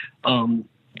did.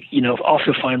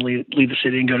 Also finally leave the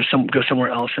city and go somewhere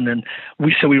else. And then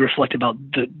we reflect about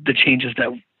the changes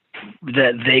that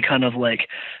they kind of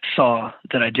saw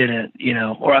that I didn't,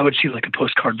 or I would see a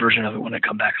postcard version of it when I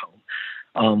come back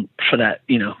home, for that,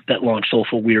 that long,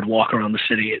 soulful, weird walk around the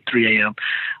city at 3 a.m.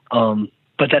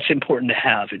 But that's important to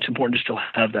have. It's important to still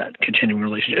have that continuing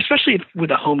relationship, especially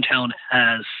with a hometown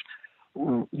as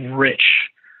rich,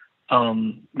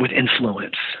 with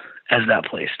influence as that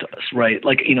place does, right?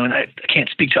 And I can't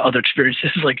speak to other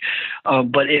experiences,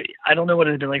 but I don't know what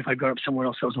it'd been like if I'd grown up somewhere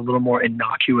else that was a little more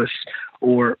innocuous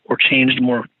or changed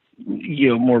more,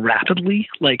 more rapidly.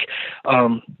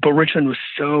 But Richmond was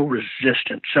so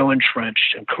resistant, so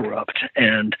entrenched and corrupt,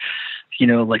 and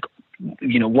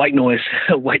white noise,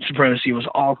 white supremacy was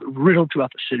all riddled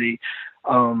throughout the city.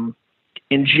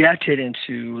 Injected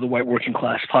into the white working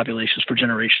class populations for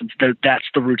generations. That's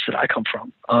the roots that I come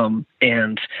from.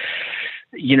 And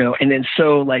then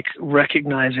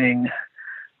recognizing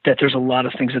that there's a lot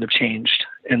of things that have changed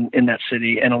in that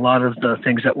city, and a lot of the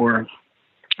things that were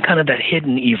kind of that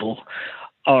hidden evil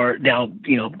are now,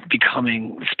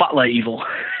 becoming spotlight evil,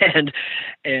 and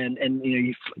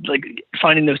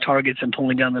finding those targets and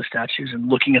pulling down those statues and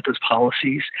looking at those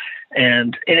policies.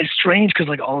 And it's strange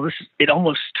because all this, it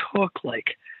almost took the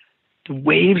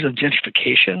waves of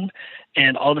gentrification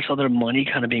and all this other money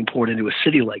kind of being poured into a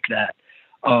city like that,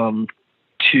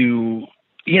 to,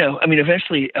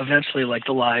 eventually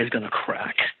the lie is going to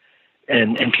crack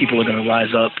and people are going to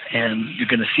rise up and you're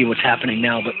going to see what's happening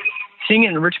now. But seeing it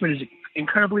in Richmond is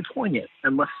incredibly poignant, I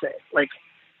must say,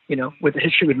 with a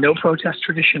history with no protest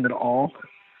tradition at all,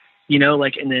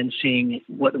 and then seeing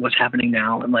what's happening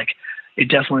now. And it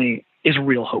definitely is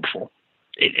real hopeful,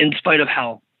 in spite of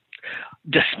how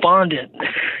despondent,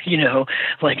 a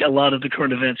lot of the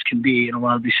current events can be, and a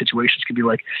lot of these situations can be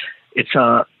it's,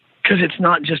 cause it's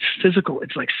not just physical,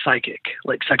 it's psychic,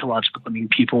 psychological.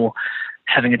 People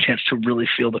having a chance to really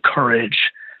feel the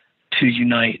courage to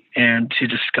unite and to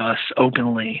discuss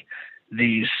openly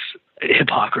these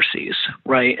hypocrisies,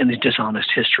 right? And these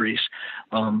dishonest histories.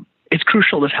 It's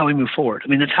crucial. That's how we move forward.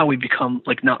 That's how we become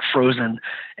not frozen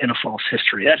in a false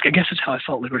history. I guess that's how I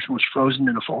felt Richmond was frozen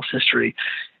in a false history,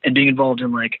 and being involved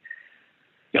in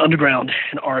the underground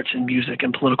and arts and music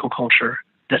and political culture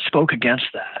that spoke against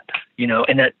that,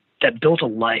 and that built a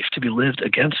life to be lived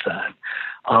against that,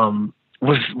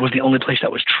 was the only place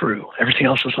that was true. Everything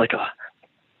else was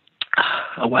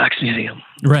a wax museum.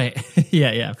 Right.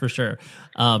 Yeah, for sure.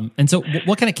 And so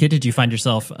what kind of kid did you find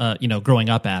yourself, growing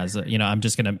up as? I'm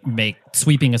just going to make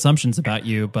sweeping assumptions about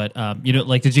you, but,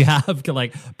 did you have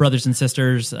like brothers and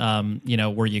sisters?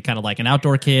 Were you kind of like an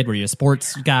outdoor kid? Were you a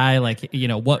sports guy? Like,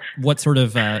 what sort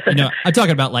of, I'm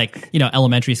talking about like,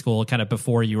 elementary school, kind of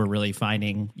before you were really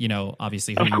finding,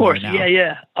 obviously who of you course. are now.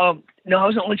 Yeah. No, I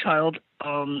was the only child.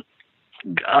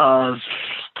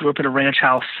 Grew up in a ranch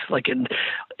house, like in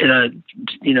a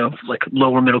like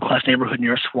lower middle class neighborhood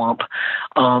near a swamp.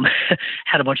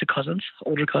 Had a bunch of cousins,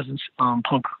 older cousins,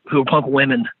 who were punk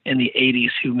women in the 80s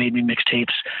who made me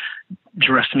mixtapes,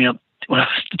 dressed me up when I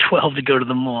was 12 to go to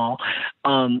the mall.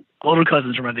 Older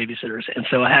cousins were my babysitters, and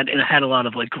so I had a lot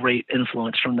of like great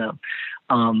influence from them.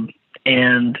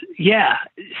 And yeah,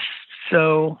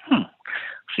 so.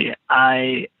 See,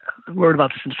 I wrote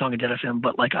about this in Song of Dead FM,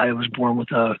 but like I was born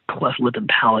with a cleft lip and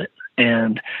palate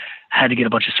and had to get a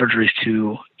bunch of surgeries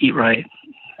to eat right,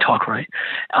 talk right,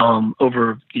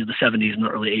 over the 70s and the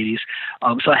early 80s.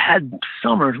 So I had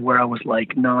summers where I was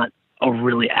like not a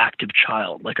really active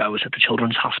child. Like I was at the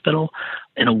Children's Hospital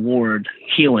in a ward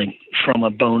healing from a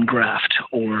bone graft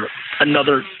or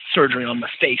another surgery on my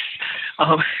face.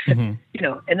 And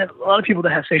then a lot of people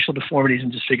that have facial deformities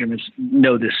and disfigurements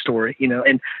know this story,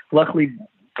 and luckily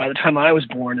by the time I was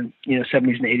born in,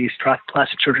 70s and 80s,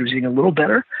 plastic surgery was getting a little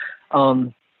better.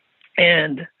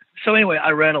 And so anyway,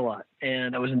 I read a lot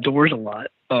and I was indoors a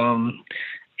lot.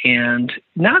 And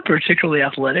not particularly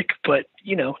athletic, but,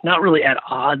 not really at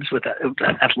odds with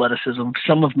athleticism.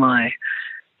 Some of my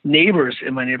neighbors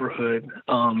in my neighborhood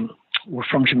were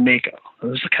from Jamaica. It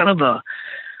was kind of a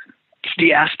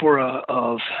diaspora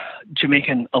of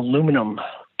Jamaican aluminum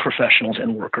professionals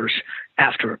and workers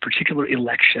after a particular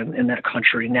election in that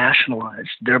country nationalized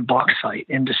their bauxite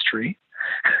industry.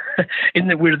 Isn't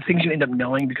it weird, the things you end up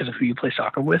knowing because of who you play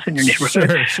soccer with in your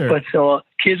neighborhood? Sure. But so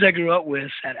kids I grew up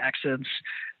with had accents.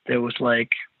 There was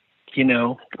like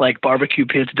barbecue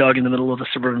pits dug in the middle of a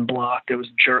suburban block. There was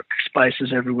jerk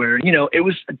spices everywhere. It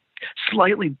was a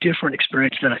slightly different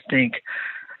experience than I think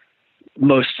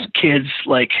most kids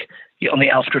like on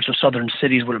the outskirts of southern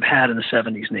cities would have had in the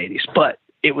 70s and 80s. But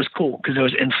it was cool because there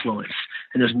was influence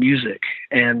and there's music.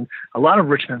 And a lot of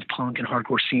Richmond's punk and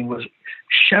hardcore scene was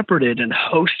shepherded and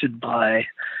hosted by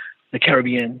the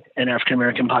Caribbean and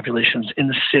African-American populations in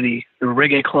the city. There were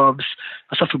reggae clubs.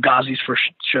 I saw Fugazi's first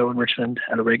show in Richmond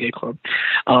at a reggae club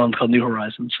called New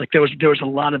Horizons. Like there was a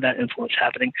lot of that influence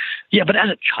happening. Yeah, but as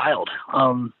a child,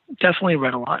 definitely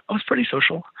read a lot. I was pretty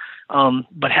social,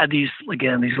 but had these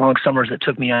long summers that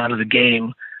took me out of the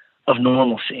game of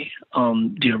normalcy,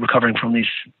 recovering from these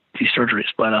surgeries.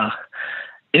 But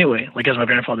anyway, like as my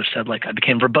grandfather said, like I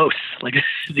became verbose. Like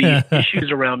the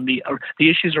issues around me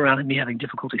having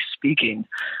difficulty speaking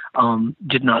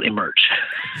did not emerge,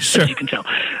 as you can tell.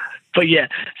 But yeah,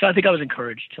 so I think I was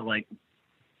encouraged to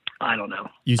I don't know,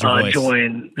 use your voice.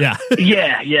 Join. Yeah,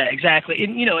 yeah, exactly.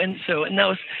 And and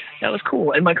that was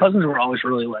cool. And my cousins were always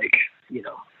really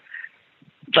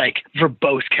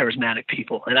verbose, charismatic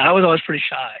people, and I was always pretty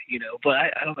shy, But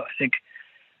I don't know.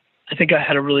 I think I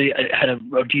had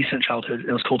a decent childhood.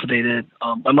 It was cultivated.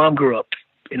 My mom grew up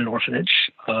in an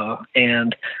orphanage,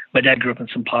 and my dad grew up in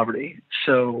some poverty.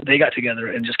 So they got together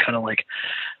and just kind of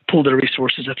pooled their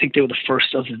resources. I think they were the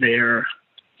first of their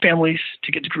families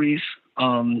to get degrees,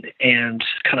 and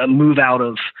kind of move out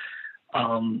of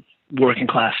working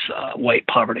class white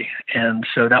poverty. And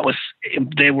so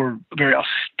they were very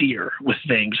austere with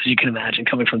things, as you can imagine,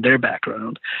 coming from their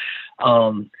background.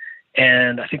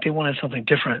 And I think they wanted something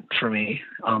different for me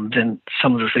than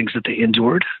some of the things that they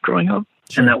endured growing up.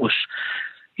 Sure. And that was,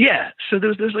 so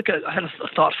there's I had a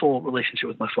thoughtful relationship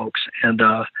with my folks, and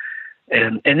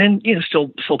then,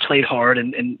 still played hard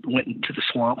and went into the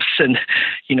swamps and,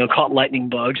 caught lightning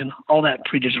bugs and all that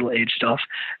pre-digital age stuff.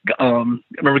 I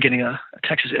remember getting a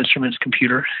Texas Instruments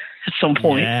computer at some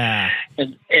point,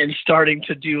 and starting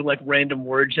to do random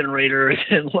word generators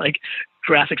and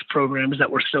graphics programs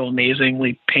that were so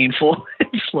amazingly painful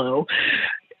and slow.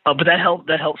 But that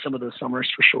helped some of those summers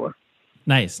for sure.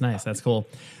 Nice. That's cool.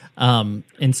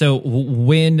 And so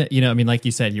when, like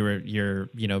you said, your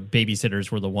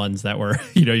babysitters were the ones that were,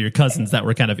 your cousins that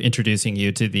were kind of introducing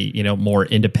you to the, more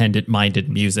independent minded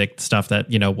music stuff that,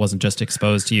 wasn't just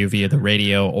exposed to you via the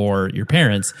radio or your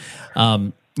parents.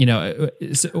 So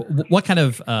what kind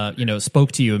of,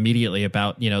 spoke to you immediately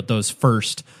about, those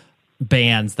first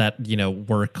bands that,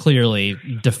 were clearly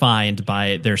defined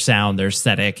by their sound, their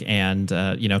aesthetic, and,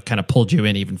 kind of pulled you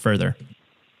in even further?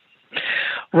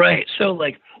 Right. So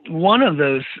one of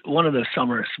those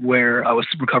summers where I was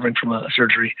recovering from a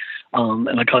surgery, and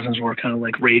my cousins were kind of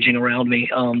like raging around me,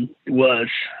 was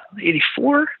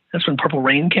 '84. That's when Purple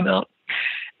Rain came out.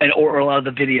 And or a lot of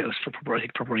the videos for Purple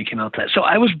Rain came out that. So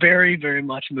I was very, very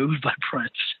much moved by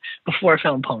Prince before I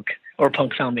found punk, or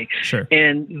punk found me. Sure.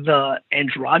 And the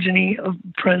androgyny of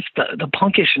Prince, the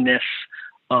punkishness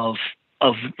of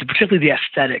particularly the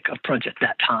aesthetic of Prince at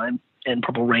that time, and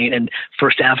Purple Rain and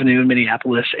First Avenue in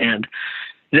Minneapolis, and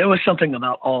there was something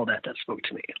about all that spoke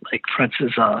to me, like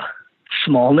Prince's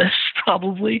smallness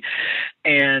probably,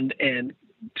 and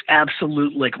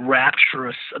absolute like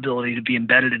rapturous ability to be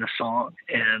embedded in a song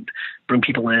and bring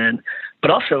people in,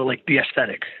 but also like the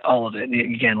aesthetic, all of it. And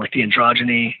again, like the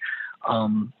androgyny,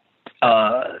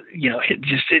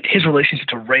 his relationship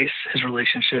to race, his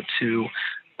relationship to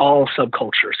all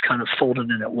subcultures kind of folded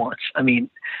in at once. I mean,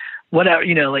 whatever,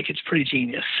 like it's pretty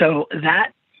genius. So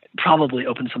that probably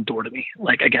opened some door to me,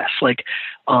 like, I guess, like,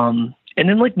 and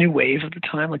then like new wave at the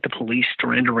time, like the Police,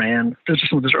 Duran Duran, those are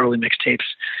some of those early mixtapes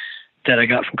that I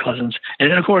got from cousins. And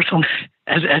then of course,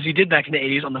 as you did back in the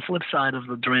 80s, on the flip side of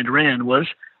the Duran Duran was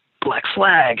Black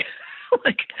Flag. So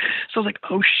I was like,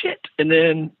 oh shit. And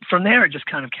then from there, it just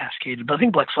kind of cascaded. But I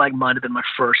think Black Flag might've been my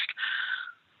first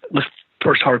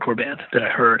hardcore band that I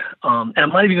heard. And I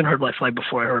might've even heard Black Flag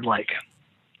before I heard like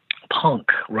punk,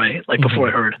 right? Like before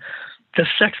I heard the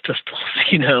Sex Pistols,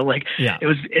 It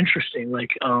was interesting.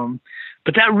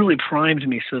 But that really primed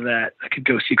me so that I could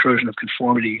go see Corrosion of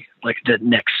Conformity like that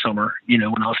next summer, when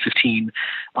I was 15.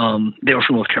 They were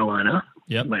from North Carolina,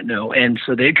 you might know. And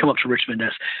so they'd come up to Richmond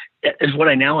as what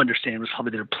I now understand was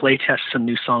probably their play test some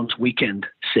new songs weekend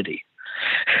city,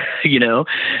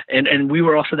 and we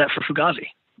were also that for Fugazi.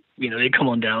 They'd come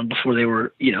on down before they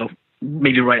were,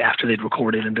 maybe right after they'd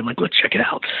recorded and been like, let's check it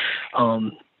out.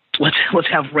 Let's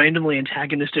have randomly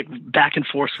antagonistic back and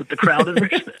forth with the crowd in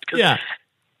Richmond. Yeah.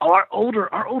 Our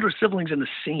older siblings in the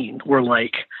scene were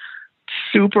like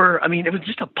super. I mean, it was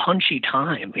just a punchy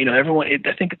time. Everyone.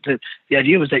 I think the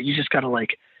idea was that you just got to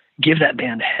like give that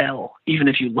band hell, even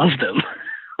if you love them.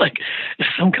 Like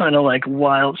some kind of like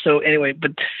wild. So anyway,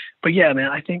 but yeah, man.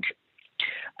 I think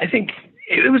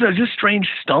it was a just strange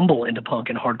stumble into punk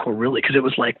and hardcore, really, because it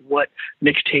was like, what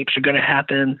mixtapes are going to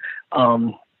happen?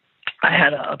 I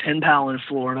had a pen pal in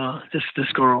Florida,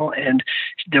 this girl, and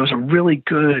there was a really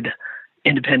good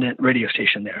independent radio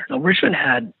station there. Now, Richmond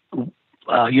had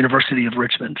University of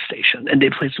Richmond station, and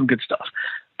they played some good stuff.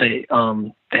 They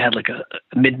had like a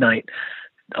midnight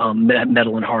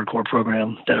metal and hardcore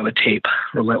program that I would tape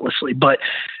relentlessly. But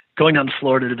going down to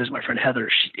Florida to visit my friend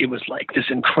Heather, it was like this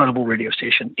incredible radio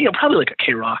station, probably like a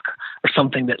K-Rock or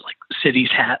something that like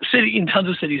tons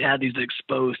of cities had these that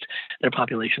exposed their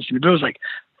populations to me. There was like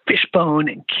Fishbone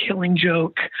and Killing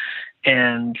Joke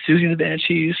and Susie and the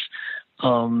Banshees.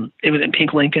 It was in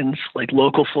Pink Lincoln's, like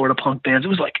local Florida punk bands. It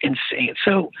was like insane.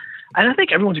 So, and I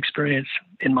think everyone's experience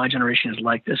in my generation is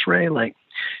like this, Ray. Like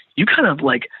you kind of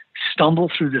like stumble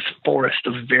through this forest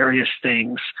of various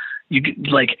things. You're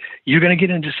going to get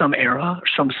into some era or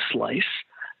some slice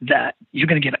that you're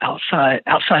going to give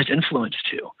outsized influence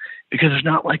to, because there's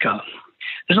not like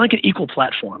an equal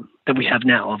platform that we have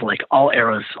now of like all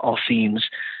eras, all scenes,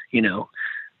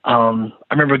 I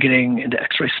remember getting into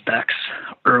X-Ray Specs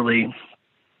early,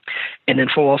 and then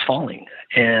Four Walls Falling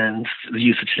and the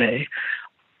Youth of Today.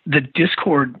 The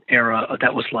Discord era,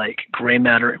 that was like Gray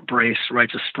Matter, Embrace,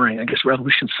 Rites of Spring, I guess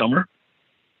Revolution Summer,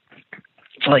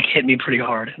 like hit me pretty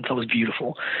hard, and that was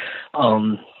beautiful.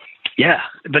 But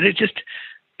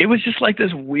it was just like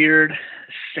this weird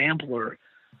sampler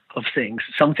of things.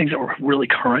 Some things that were really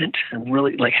current and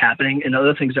really like happening, and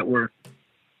other things that were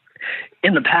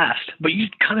in the past, but you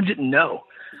kind of didn't know.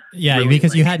 Yeah, really,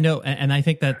 because you had no, and I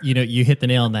think that, you hit the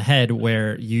nail on the head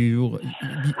where you,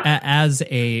 as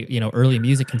a, early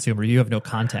music consumer, you have no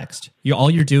context. All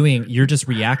you're doing, you're just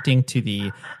reacting to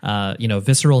the,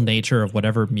 visceral nature of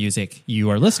whatever music you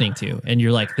are listening to. And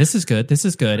you're like, this is good.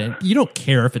 And you don't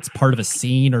care if it's part of a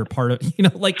scene or part of,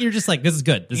 you're just like, this is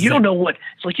good. You don't know it's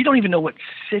like, you don't even know what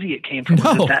city it came from.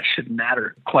 No. That shouldn't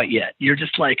matter quite yet. You're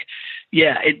just like,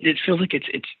 yeah, it feels like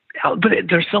it's out, but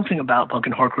there's something about punk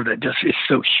and hardcore that just is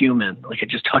so human. Like it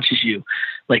just touches you,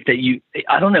 like that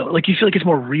I don't know, like you feel like it's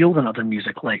more real than other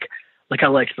music. Like I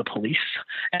liked the Police,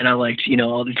 and I liked,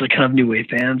 all these like kind of new wave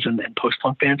bands and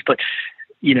post-punk bands, but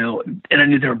and I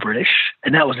knew they were British,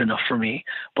 and that was enough for me.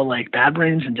 But like Bad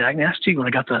Brains and Jag Nasty, when I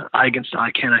got the Eye Against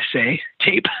Eye, Can I Say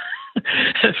tape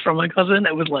from my cousin,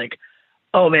 it was like,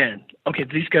 oh man, okay,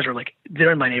 these guys are like,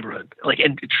 they're in my neighborhood. Like,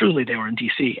 and truly they were in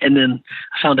DC. And then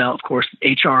I found out, of course,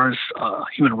 HR's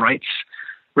Human Rights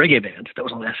reggae band that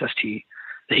was on SST.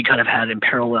 that he kind of had in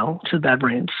parallel to Bad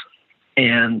Brains,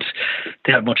 and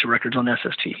they had a bunch of records on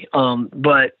SST.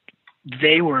 But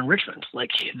they were in Richmond,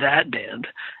 like that band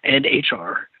and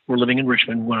HR were living in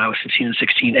Richmond when I was 15 and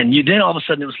 16. And then all of a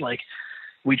sudden it was like,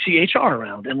 we'd see HR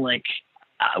around, and like,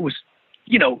 I was,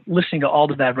 listening to all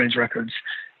the Bad Brains records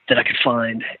that I could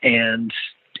find. And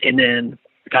then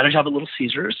got a job at Little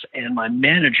Caesars, and my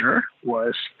manager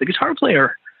was the guitar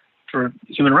player for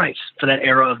Human Rights for that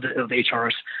era of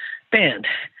HR's band.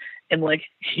 And like,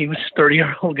 he was a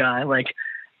 30-year-old guy, like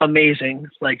amazing,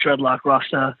 like dreadlock,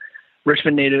 Rasta,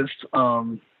 Richmond native.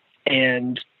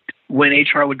 And when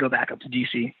HR would go back up to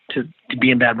DC to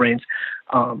be in Bad Brains,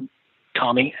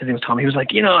 Tommy, his name was Tommy, he was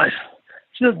like, I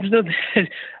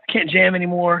can't jam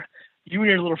anymore. You and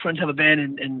your little friends have a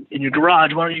band in your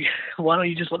garage. Why don't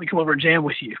you just let me come over and jam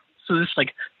with you? So this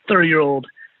like 30-year-old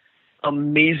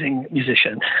amazing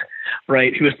musician,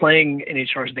 right, who was playing in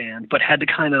HR's band, but had to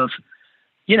kind of,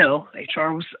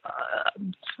 HR was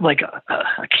like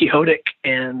a quixotic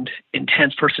and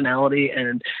intense personality.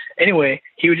 And anyway,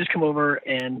 he would just come over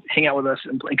and hang out with us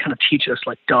and kind of teach us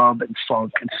like dub and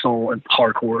funk and soul and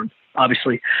hardcore.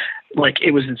 Obviously, like,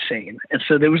 it was insane. And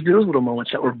so there was those little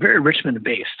moments that were very Richmond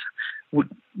based.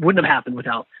 Wouldn't have happened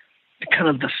without kind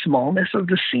of the smallness of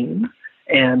the scene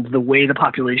and the way the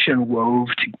population wove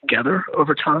together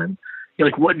over time. You're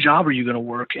like, what job are you going to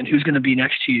work, and who's going to be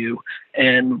next to you,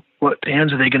 and what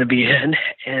bands are they going to be in,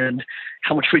 and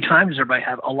how much free time does everybody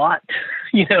have? A lot,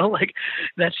 like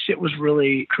that shit was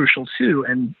really crucial too.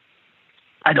 And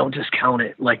I don't discount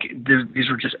it. Like, these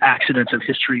were just accidents of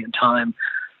history and time,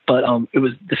 but it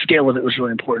was, the scale of it was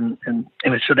really important. And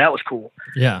so that was cool.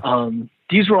 Yeah.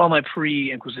 These were all my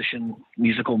pre-Inquisition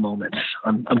musical moments.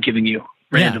 I'm giving you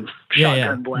random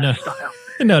shotgun blast style.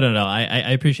 No.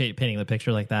 I appreciate painting the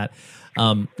picture like that.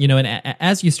 And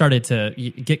as you started to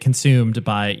get consumed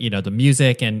by, the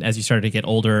music, and as you started to get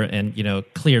older and,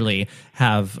 clearly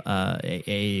have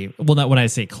not when I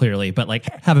say clearly, but like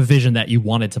have a vision that you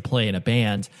wanted to play in a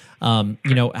band,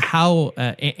 how,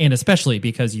 and especially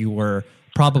because you were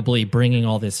probably bringing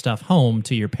all this stuff home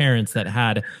to your parents that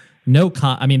had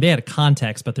they had a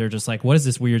context, but they're just like, what is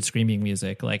this weird screaming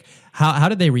music? Like, how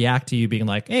did they react to you being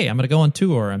like, hey, I'm going to go on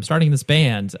tour, I'm starting this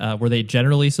band? Were they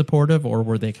generally supportive, or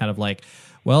were they kind of like,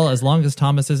 well, as long as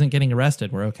Thomas isn't getting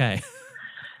arrested, we're okay?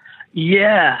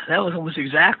 Yeah, that was almost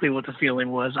exactly what the feeling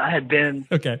was. I had been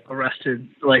arrested,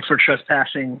 like, for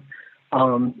trespassing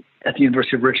at the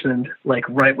University of Richmond, like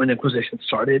right when Inquisition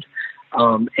started.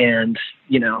 And,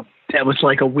 that was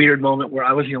like a weird moment where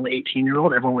I was the only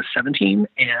 18-year-old. Everyone was 17.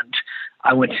 And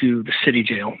I went to the city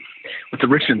jail with the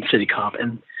Richmond city cop.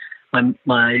 And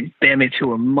my bandmates who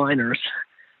were minors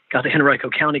got the Henrico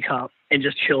County cop and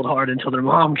just chilled hard until their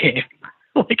mom came.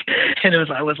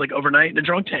 I was like overnight in a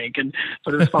drunk tank,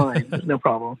 but it was fine. It was no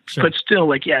problem. Sure. But still,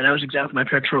 like, yeah, that was exactly, my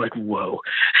parents were like, whoa.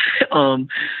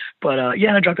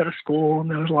 I dropped out of school,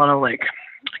 and there was a lot of, like,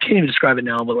 I can't even describe it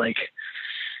now, but like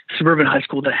suburban high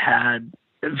school that had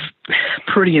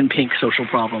pretty in pink social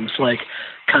problems, like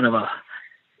kind of a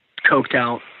coked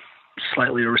out,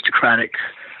 slightly aristocratic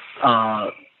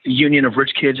union of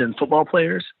rich kids and football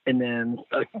players, and then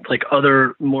like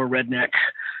other more redneck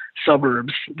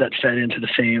suburbs that fed into the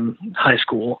same high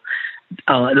school.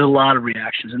 There were a lot of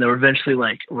reactions, and there were eventually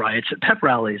like riots at pep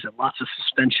rallies and lots of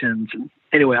suspensions. And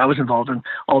anyway, I was involved in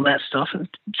all that stuff, and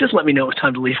just let me know it was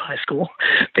time to leave high school.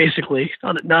 Basically,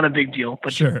 not a big deal,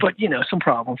 but sure. But some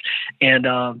problems, and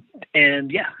I'm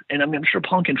sure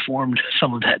punk informed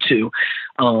some of that too.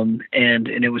 And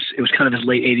it was kind of as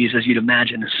late '80s as you'd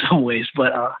imagine in some ways,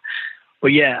 but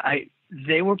yeah,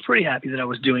 they were pretty happy that I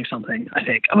was doing something. I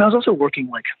think. I mean, I was also working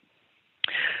like.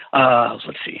 I was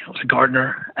a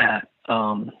gardener at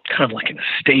kind of like an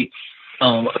estate,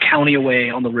 a county away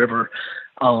on the river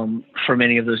for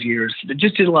many of those years.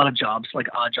 Just did a lot of jobs, like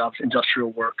odd jobs,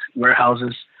 industrial work,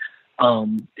 warehouses,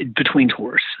 between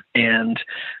tours.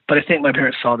 But I think my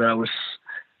parents saw that I was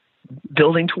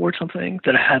building towards something,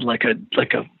 that I had like a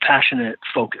passionate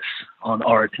focus on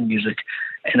art and music.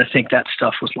 And I think that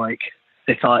stuff was like,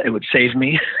 they thought it would save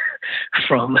me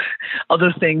from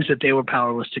other things that they were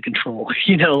powerless to control,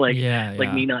 like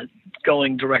me not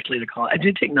going directly to college. I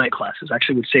did take night classes. I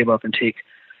actually would save up and take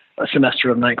a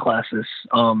semester of night classes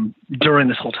during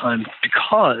this whole time,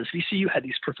 because VCU had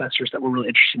these professors that were really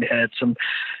interesting. They had some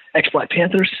ex-Black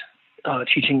Panthers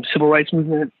teaching civil rights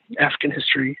movement, African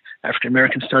history, African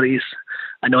American studies.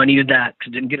 I know I needed that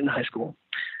because I didn't get it in high school.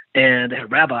 And they had a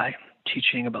rabbi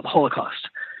teaching about the Holocaust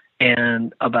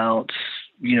and about,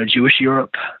 Jewish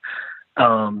Europe,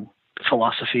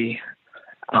 philosophy,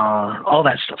 all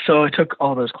that stuff. So I took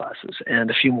all those classes and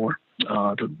a few more.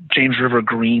 The James River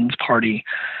Green's party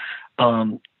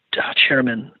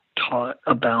chairman taught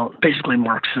about basically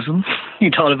Marxism. He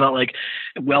taught about like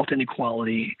wealth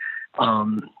inequality,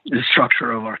 the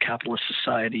structure of our capitalist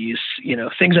societies,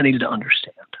 things I needed to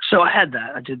understand. So I had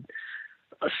that. I did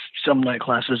some night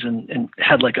classes and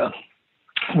had like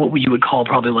what you would call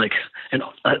probably like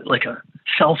a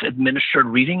self-administered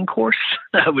reading course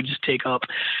that I would just take up.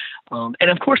 And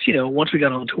of course, once we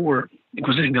got on tour,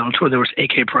 Inquisition got on tour, there was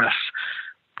AK Press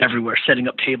everywhere setting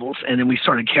up tables. And then we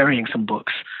started carrying some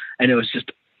books, and it was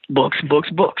just books.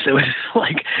 It was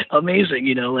like amazing,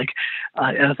 and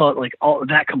I thought like all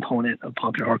that component of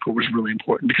popular hardcore was really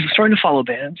important because we're starting to follow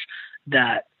bands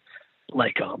that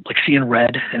like Seeing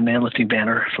Red and Man Lifting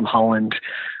Banner from Holland.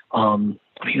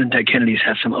 Even Dead Kennedys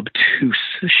have some obtuse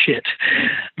shit,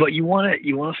 but you want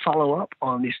to follow up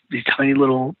on these tiny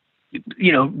little,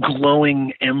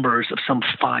 glowing embers of some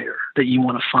fire that you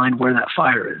want to find where that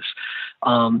fire is.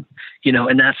 And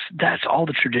that's all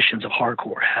the traditions of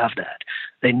hardcore have that.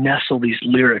 They nestle these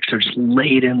lyrics, they're just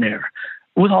laid in there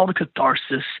with all the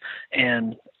catharsis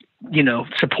and,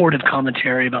 supportive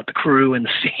commentary about the crew and the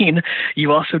scene.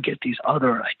 You also get these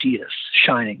other ideas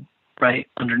shining right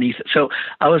underneath it. So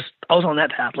I was on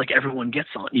that path like everyone gets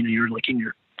on. You're like in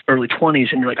your early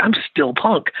 20s and you're like, I'm still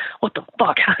punk. What the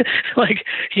fuck?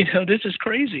 This is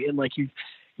crazy. And like you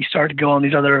start to go on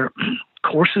these other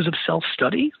courses of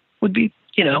self-study would be,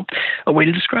 a way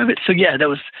to describe it. So yeah, there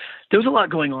was a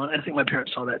lot going on. I think my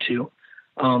parents saw that too.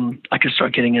 I could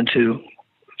start getting into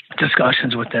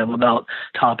discussions with them about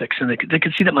topics, and they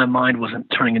could see that my mind wasn't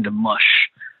turning into mush.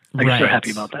 I guess they're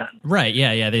happy about that. Right.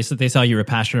 Yeah. They saw you were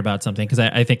passionate about something, because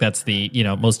I think that's the,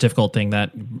 most difficult thing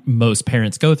that most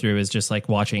parents go through is just like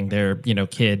watching their,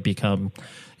 kid become,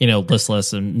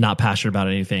 listless and not passionate about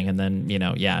anything. And then,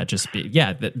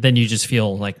 then you just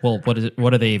feel like, well,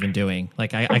 what are they even doing?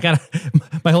 Like I got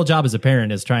my whole job as a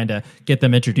parent is trying to get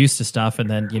them introduced to stuff and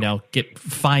then,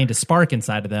 find a spark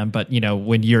inside of them. But,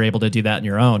 when you're able to do that on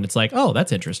your own, it's like, oh,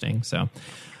 that's interesting. So.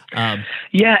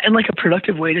 Yeah, and like a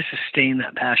productive way to sustain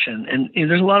that passion. And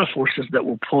there's a lot of forces that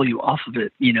will pull you off of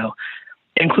it,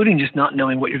 including just not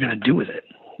knowing what you're going to do with it,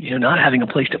 not having a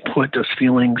place to put those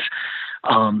feelings,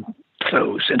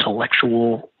 those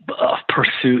intellectual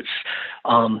pursuits,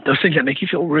 those things that make you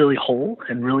feel really whole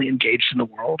and really engaged in the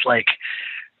world. Like,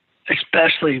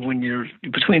 especially when you're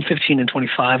between 15 and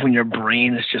 25, when your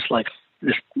brain is just like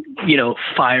this,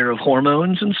 fire of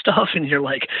hormones and stuff, and your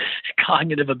like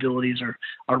cognitive abilities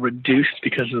are reduced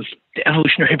because of the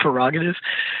evolutionary prerogative.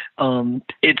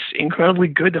 It's incredibly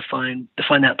good to find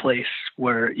that place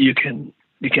where you can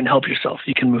help yourself,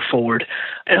 you can move forward.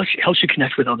 It helps you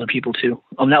connect with other people too.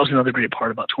 That was another great part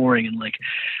about touring, and like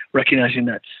recognizing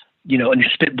that, a new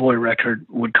Spit Boy record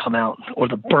would come out, or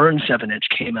the Burn 7-inch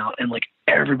came out, and like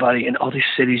everybody in all these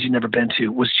cities you've never been to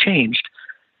was changed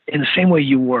in the same way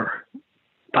you were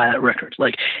by that record.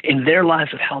 Like in their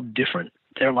lives, of how different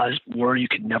their lives were, you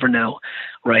could never know,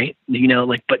 right?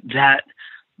 But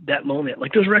that moment,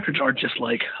 like those records aren't just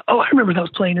like, oh, I remember that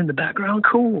was playing in the background,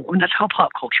 cool. And that's how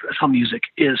pop culture, that's how music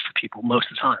is for people most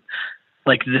of the time.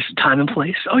 Like this time and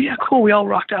place, oh yeah, cool, we all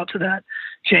rocked out to that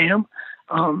jam.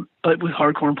 But with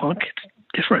hardcore and punk, it's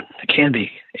different. It can be.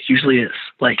 It usually is.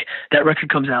 Like that record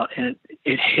comes out and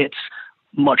it hits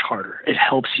much harder. It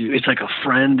helps you. It's like a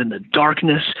friend in the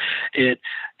darkness. It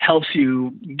helps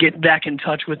you get back in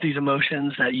touch with these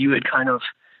emotions that you had kind of,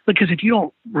 because if you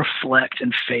don't reflect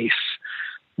and face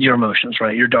your emotions,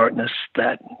 right, your darkness,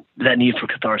 that need for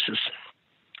catharsis,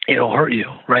 it'll hurt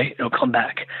you, right? It'll come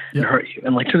back and hurt you.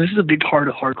 And like, so this is a big part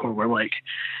of hardcore where like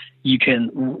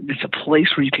it's a place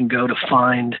where you can go to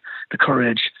find the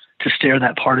courage to stare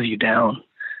that part of you down,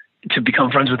 to become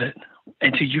friends with it,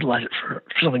 and to utilize it for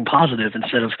something positive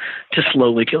instead of to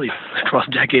slowly kill you across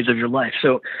decades of your life.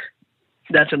 So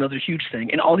that's another huge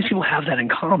thing. And all these people have that in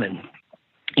common,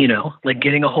 like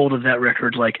getting a hold of that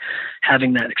record, like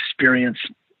having that experience.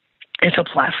 It's a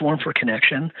platform for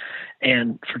connection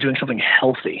and for doing something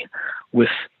healthy with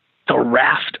the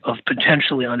raft of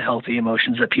potentially unhealthy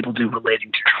emotions that people do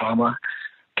relating to trauma,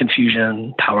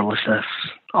 confusion, powerlessness,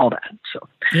 all that. So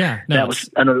that was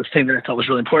another thing that I thought was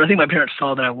really important. I think my parents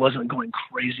saw that I wasn't going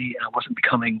crazy and I wasn't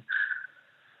becoming,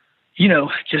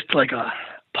 just like a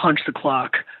punch the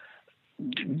clock,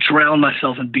 drown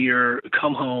myself in beer,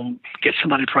 come home, get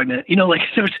somebody pregnant. Like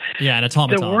there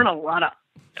weren't a lot of,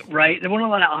 right? There weren't a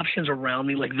lot of options around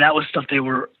me. Like that was stuff they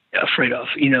were afraid of,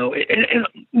 and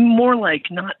more like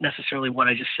not necessarily what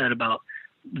I just said about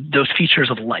those features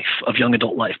of life, of young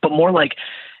adult life, but more like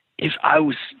if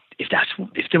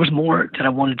there was more that I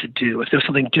wanted to do, if there was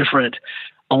something different,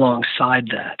 alongside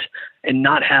that, and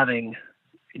not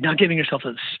giving yourself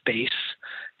a space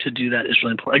to do that is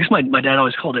really important. I guess my dad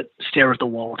always called it stare at the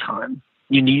wall time.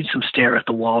 You need some stare at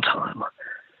the wall time.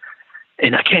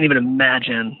 And I can't even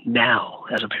imagine now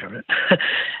as a parent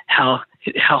how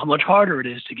much harder it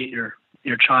is to get your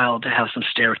child to have some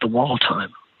stare at the wall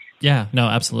time. Yeah, no,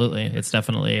 absolutely. It's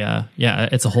definitely,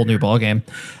 it's a whole new ballgame.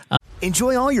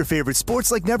 Enjoy all your favorite sports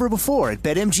like never before at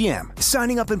BetMGM.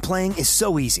 Signing up and playing is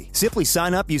so easy. Simply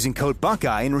sign up using code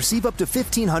Buckeye and receive up to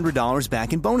 $1,500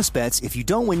 back in bonus bets if you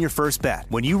don't win your first bet.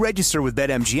 When you register with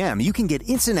BetMGM, you can get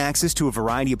instant access to a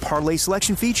variety of parlay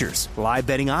selection features, live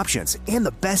betting options, and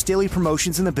the best daily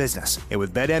promotions in the business. And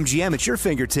with BetMGM at your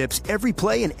fingertips, every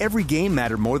play and every game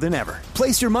matter more than ever.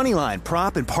 Place your moneyline,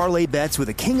 prop, and parlay bets with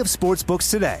the king of sportsbooks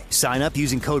today. Sign up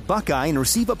using code Buckeye and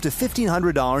receive up to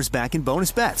 $1,500 back in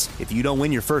bonus bets if you don't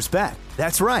win your first bet.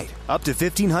 That's right, up to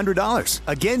 $1,500.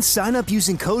 Again, sign up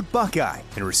using code Buckeye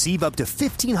and receive up to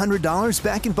 $1,500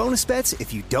 back in bonus bets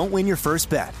if you don't win your first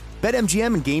bet.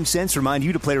 BetMGM and GameSense remind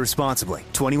you to play responsibly.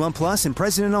 21 plus and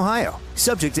present in Ohio.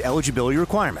 Subject to eligibility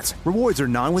requirements. Rewards are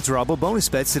non-withdrawable bonus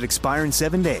bets that expire in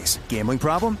 7 days. Gambling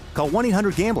problem? Call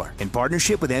 1-800-GAMBLER in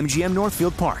partnership with MGM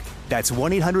Northfield Park. That's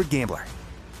 1-800-GAMBLER.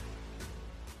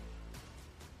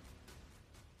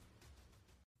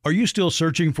 Are you still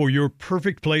searching for your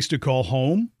perfect place to call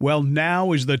home? Well,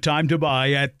 now is the time to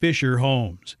buy at Fisher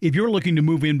Homes. If you're looking to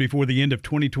move in before the end of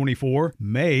 2024,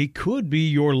 May could be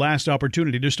your last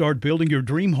opportunity to start building your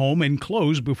dream home and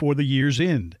close before the year's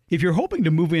end. If you're hoping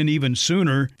to move in even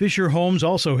sooner, Fisher Homes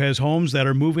also has homes that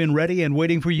are move-in ready and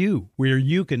waiting for you, where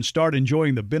you can start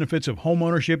enjoying the benefits of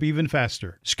homeownership even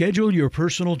faster. Schedule your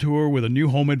personal tour with a new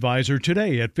home advisor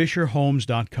today at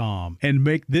FisherHomes.com and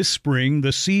make this spring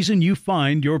the season you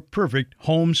find your perfect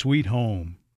home sweet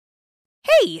home.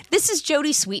 Hey, this is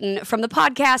Jodie Sweetin from the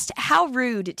podcast How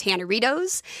Rude,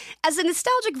 Tanneritos. As a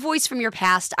nostalgic voice from your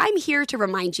past, I'm here to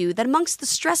remind you that amongst the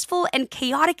stressful and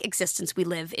chaotic existence we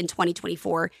live in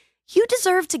 2024, you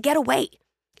deserve to get away.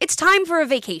 It's time for a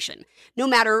vacation, no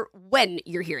matter when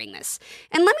you're hearing this.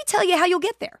 And let me tell you how you'll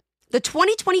get there. The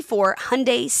 2024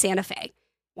 Hyundai Santa Fe.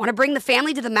 Want to bring the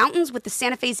family to the mountains with the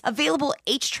Santa Fe's available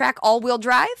H-Track all-wheel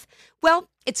drive? Well,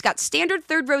 it's got standard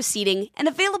third-row seating and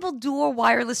available dual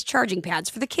wireless charging pads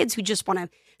for the kids who just want to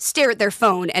stare at their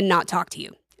phone and not talk to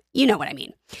you. You know what I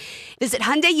mean. Visit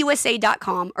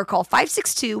HyundaiUSA.com or call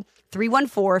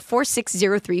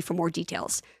 562-314-4603 for more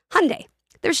details. Hyundai.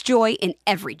 There's joy in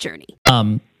every journey.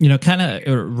 Kind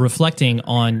of reflecting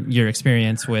on your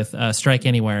experience with Strike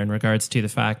Anywhere in regards to the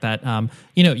fact that,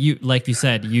 you, like you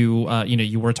said, you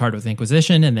worked hard with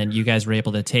Inquisition, and then you guys were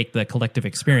able to take the collective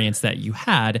experience that you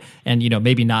had and,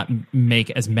 maybe not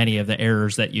make as many of the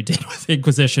errors that you did with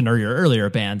Inquisition or your earlier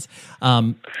bands.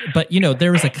 But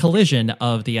there was a collision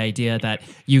of the idea that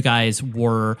you guys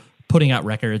were putting out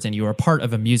records and you were part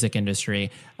of a music industry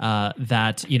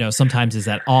that, sometimes is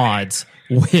at odds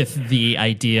with the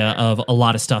idea of a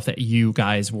lot of stuff that you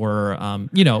guys were,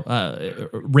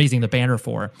 raising the banner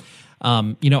for.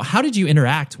 How did you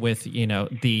interact with,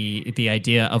 the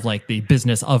idea of like the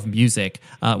business of music?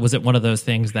 Was it one of those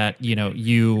things that,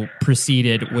 you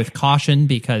proceeded with caution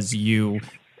because you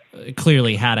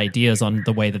clearly had ideas on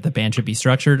the way that the band should be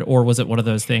structured, or was it one of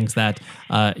those things that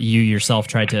you yourself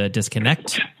tried to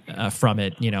disconnect from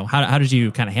it? How did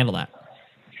you kind of handle that?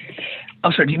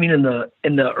 I'm sorry. Do you mean in the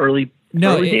early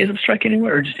days of Strike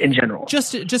Anywhere, or just in general?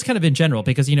 Just kind of in general,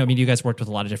 because you guys worked with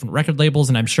a lot of different record labels,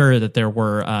 and I'm sure that there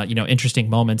were interesting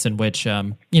moments in which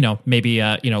maybe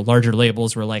larger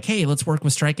labels were like, hey, let's work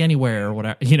with Strike Anywhere or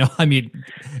whatever.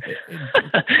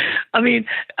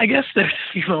 I guess there's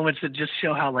a few moments that just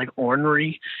show how like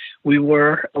ornery we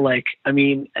were. Like,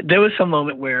 there was some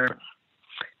moment where,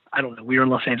 I don't know, we were in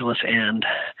Los Angeles and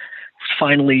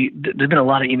finally there'd been a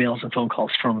lot of emails and phone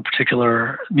calls from a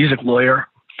particular music lawyer.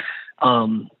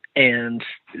 And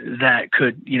that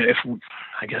could, if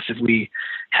we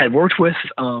had worked with,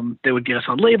 they would get us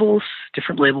on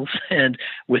different labels, and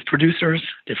with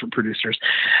different producers.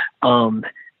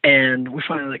 And we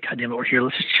finally like, God damn it, we're here.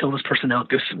 Let's just chill this person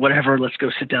out, whatever. Let's go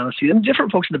sit down and see them.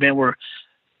 Different folks in the band were,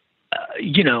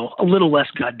 a little less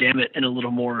God damn it and a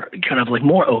little more kind of like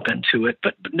more open to it,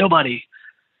 but nobody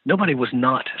was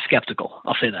not skeptical.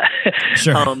 I'll say that.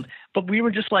 Sure. But we were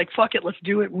just like, fuck it, let's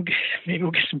do it. Maybe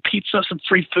we'll get some pizza, some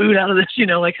free food out of this,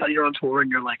 like how you're on tour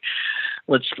and you're like,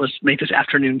 let's make this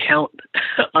afternoon count.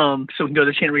 So we can go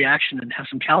to Chain Reaction and have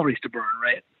some calories to burn,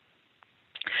 right?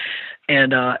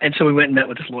 And so we went and met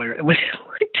with this lawyer, and within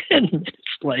like 10 minutes,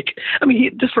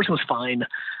 this person was fine.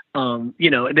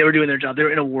 They were doing their job. They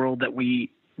were in a world that we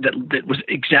that was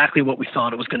exactly what we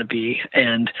thought it was going to be.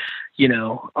 And,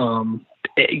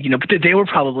 but they were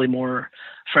probably more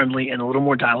friendly and a little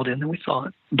more dialed in than we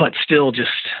thought, but still just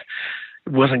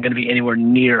wasn't going to be anywhere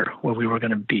near where we were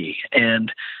going to be.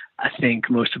 And I think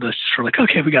most of us were like,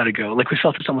 okay, we got to go. Like we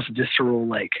felt this almost visceral,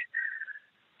 like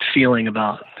feeling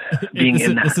about being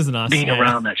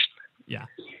around that. Yeah.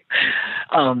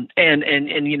 And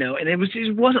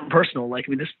it wasn't personal. Like,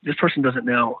 I mean, this person doesn't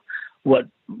know what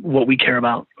we care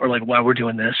about or like why we're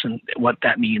doing this and what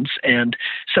that means. And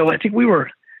so I think we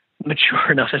were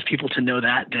mature enough as people to know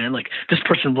that then, like, this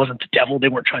person wasn't the devil. They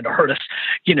weren't trying to hurt us,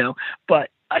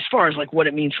 but as far as like what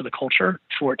it means for the culture,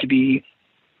 for it to be,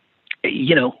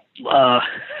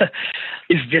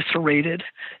 eviscerated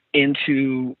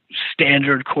into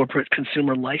standard corporate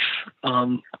consumer life.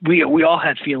 We all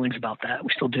had feelings about that. We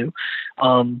still do.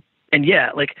 But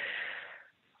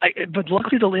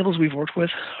luckily the labels we've worked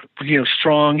with,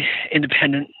 strong,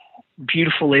 independent,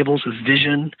 beautiful labels with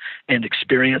vision and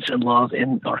experience and love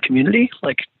in our community.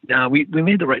 Like, we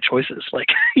made the right choices, like,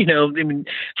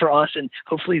 for us, and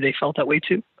hopefully they felt that way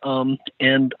too.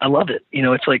 And I love it.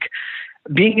 It's like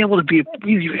being able to be,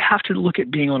 you have to look at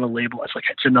being on a label as like,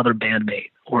 it's another bandmate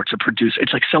or it's a producer.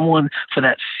 It's like someone for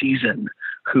that season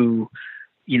who,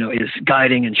 is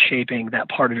guiding and shaping that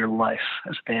part of your life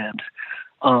as a band.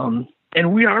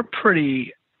 And we are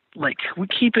pretty, like, we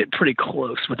keep it pretty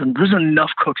close with them. There's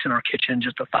enough cooks in our kitchen,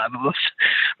 just the five of us,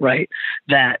 right,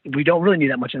 that we don't really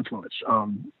need that much influence.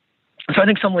 So I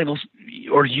think some labels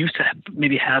are used to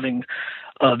maybe having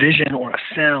a vision or a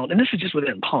sound, and this is just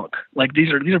within punk. Like,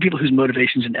 these are people whose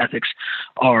motivations and ethics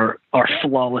are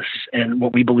flawless and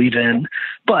what we believe in,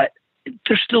 but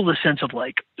there's still the sense of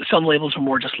like some labels are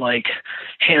more just like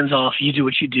hands off. You do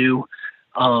what you do.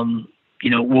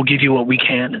 We'll give you what we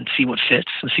can and see what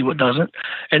fits and see what doesn't.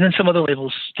 And then some other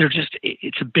labels,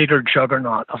 it's a bigger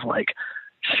juggernaut of like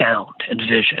sound and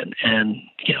vision. And,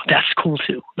 that's cool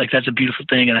too. Like, that's a beautiful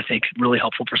thing. And I think really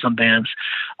helpful for some bands.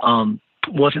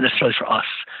 Wasn't necessarily for us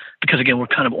because, again, we're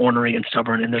kind of ornery and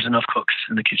stubborn and there's enough cooks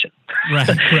in the kitchen, right.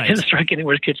 in the Strike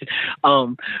Anywhere's kitchen.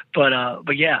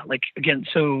 But yeah, like, again,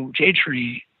 so Jade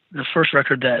Tree, the first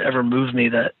record that ever moved me,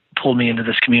 that pulled me into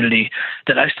this community,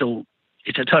 that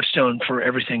it's a touchstone for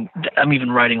everything I'm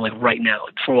even writing like right now,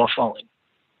 For While Falling.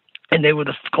 And they were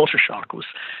the culture shock, was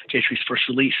Jade Tree's first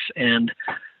release. And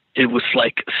it was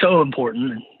like so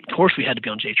important. And of course we had to be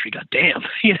on Jade Tree. God damn,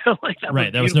 like that.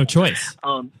 Right. There was no choice.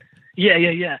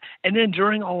 Yeah. And then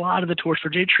during a lot of the tours for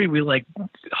Jade Tree, we like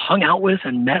hung out with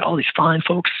and met all these fine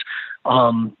folks,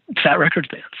 Fat Records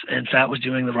bands. And Fat was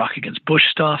doing the Rock Against Bush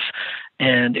stuff.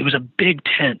 And it was a big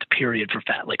tent period for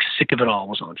Fat. Like, Sick of It All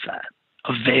was on Fat.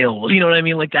 Avail, you know what I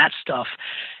mean? Like, that stuff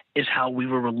is how we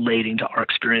were relating to our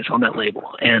experience on that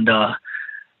label. And, and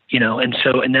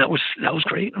that was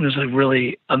great. It was like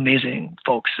really amazing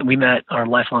folks. And we met our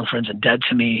lifelong friends and dead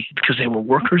to me because they were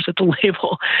workers at the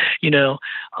label,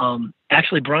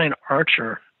 Actually, Brian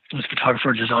Archer was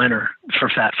photographer, designer for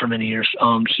Fat for many years.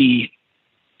 He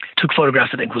took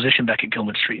photographs of the Inquisition back at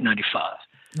Gilman Street in 95.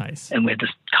 Nice. And we had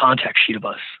this contact sheet of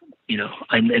us,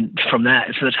 and from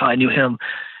that, so that's how I knew him.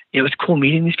 It was cool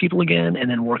meeting these people again and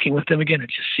then working with them again and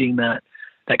just seeing that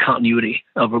continuity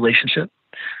of relationship.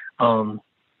 And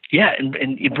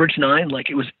in Bridge 9, like,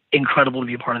 it was incredible to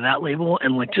be a part of that label,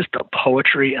 and like just the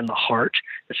poetry and the heart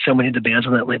that so many of the bands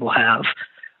on that label have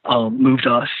moved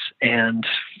us. And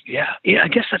yeah, I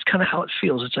guess that's kind of how it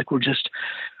feels. It's like we're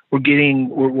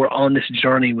on this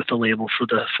journey with the label for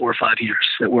the 4 or 5 years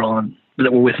that we're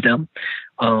with them.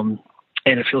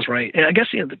 And it feels right. And I guess,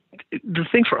 the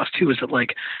thing for us too is that,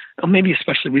 like, maybe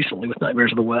especially recently with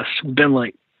Nightmares of the West, we've been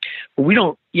like, well, we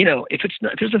don't, if it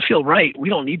doesn't feel right, we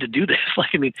don't need to do this. Like,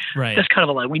 I mean, right. That's kind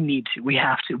of a lie. We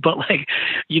have to, but like,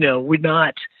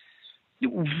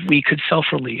 we could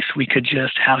self-release. We could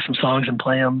just have some songs and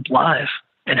play them live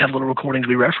and have little recordings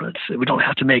we reference. We don't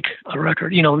have to make a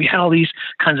record. We had all these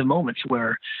kinds of moments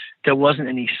where there wasn't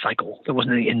any cycle. There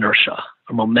wasn't any inertia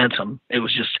or momentum. It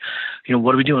was just,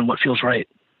 what are we doing? What feels right?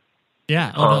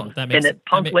 Yeah. And that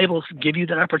punk labels give you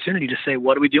that opportunity to say,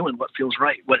 what are we doing? What feels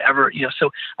right? Whatever, so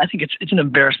I think it's an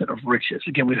embarrassment of riches.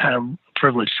 Again, we've had a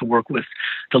privilege to work with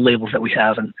the labels that we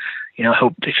have, and, I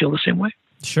hope they feel the same way.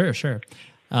 Sure.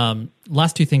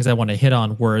 Last two things I want to hit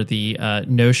on were the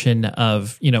notion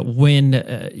of,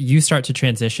 when you start to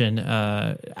transition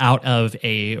out of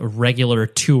a regular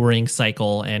touring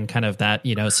cycle and kind of that,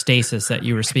 stasis that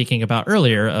you were speaking about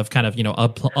earlier of kind of,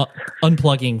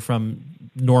 unplugging from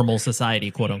normal society,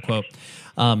 quote unquote.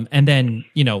 And then,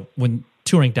 when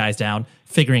touring dies down,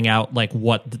 figuring out like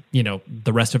what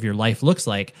the rest of your life looks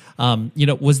like.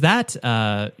 Was that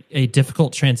a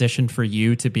difficult transition for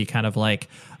you to be kind of like,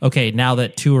 okay, now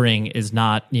that touring is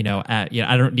not, I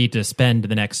don't need to spend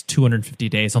the next 250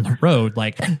 days on the road.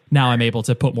 Like now I'm able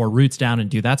to put more roots down and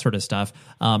do that sort of stuff.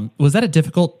 Was that a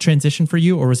difficult transition for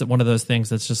you, or was it one of those things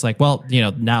that's just like, well,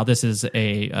 now this is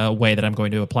a way that I'm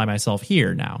going to apply myself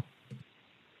here now?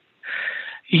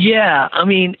 Yeah, I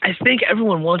mean, I think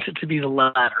everyone wants it to be the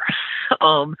latter,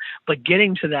 but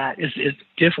getting to that is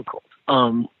difficult.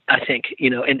 I think,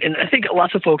 and I think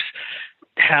lots of folks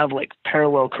have like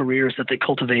parallel careers that they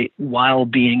cultivate while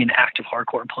being in active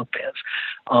hardcore and punk bands,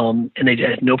 and they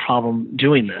had no problem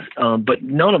doing that. But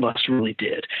none of us really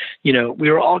did. We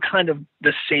were all kind of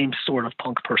the same sort of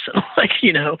punk person,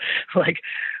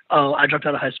 I dropped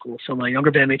out of high school, so my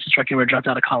younger bandmates in Striking dropped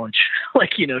out of college,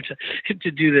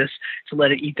 to do this, to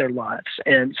let it eat their lives.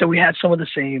 And so we had some of the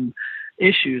same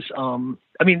issues.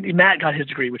 Matt got his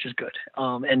degree, which is good,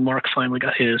 and Mark finally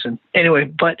got his. And anyway,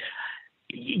 but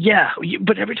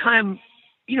every time,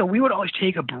 we would always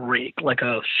take a break, like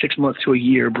a 6 months to a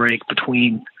year break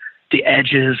between the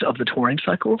edges of the touring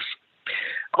cycles,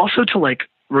 also to like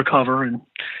recover and,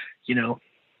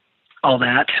 all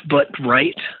that, but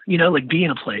write, be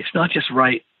in a place, not just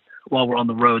write while we're on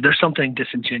the road. There's something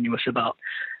disingenuous about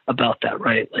that,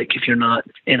 right? Like if you're not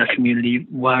in a community,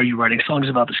 why are you writing songs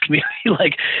about this community?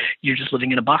 Like you're just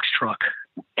living in a box truck,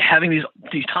 having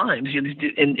these times, and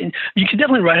you can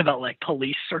definitely write about like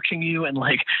police searching you, and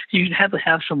like you have to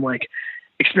have some like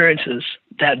experiences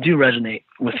that do resonate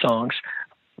with songs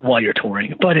while you're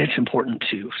touring, but it's important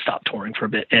to stop touring for a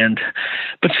bit.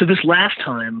 But so this last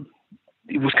time,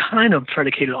 it was kind of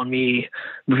predicated on me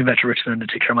moving back to Richmond to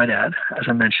take care of my dad, as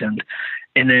I mentioned.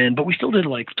 But we still did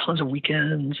like tons of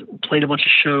weekends, played a bunch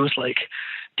of shows, like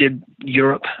did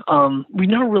Europe. We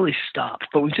never really stopped,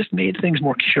 but we just made things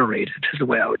more curated is the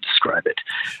way I would describe it.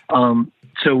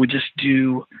 So we just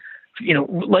do,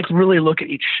 really look at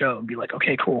each show and be like,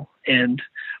 okay, cool. And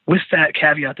with that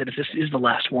caveat that if this is the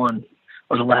last one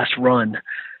or the last run,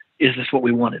 is this what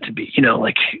we want it to be?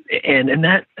 And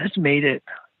that has made it,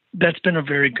 that's been a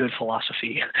very good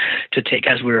philosophy to take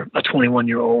as we're a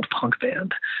 21-year-old punk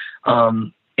band.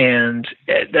 And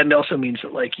that also means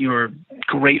that like you're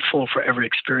grateful for every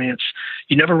experience.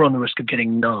 You never run the risk of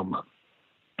getting numb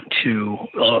to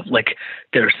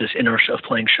there's this inertia of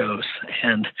playing shows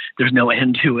and there's no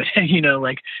end to it.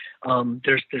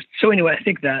 There's so anyway, I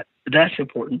think that's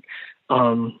important.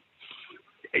 I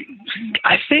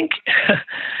think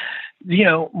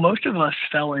most of us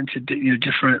fell into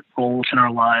different roles in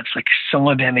our lives. Like some of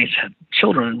my bandmates have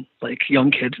children, like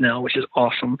young kids now, which is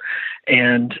awesome.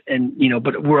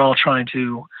 But we're all trying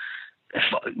to,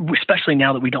 especially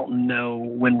now that we don't know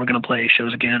when we're going to play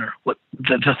shows again or what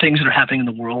the things that are happening in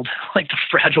the world, like the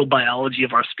fragile biology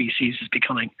of our species is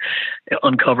becoming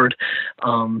uncovered.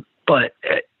 But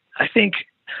I think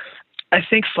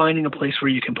finding a place where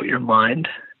you can put your mind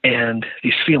and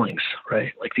these feelings,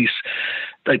 right? Like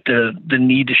the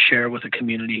need to share with a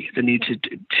community, the need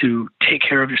to take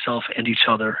care of yourself and each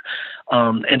other,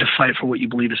 and to fight for what you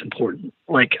believe is important.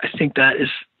 Like, I think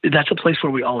that's a place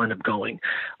where we all end up going.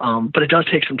 But it does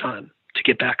take some time to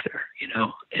get back there,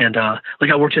 and, I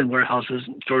worked in warehouses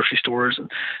and grocery stores and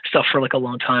stuff for like a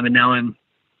long time. And now I'm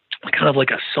kind of like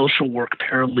a social work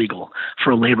paralegal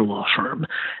for a labor law firm.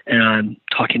 And I'm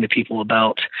talking to people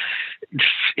about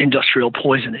industrial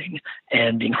poisoning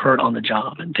and being hurt on the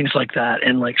job and things like that.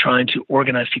 And like trying to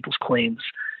organize people's claims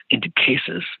into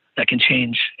cases that can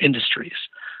change industries.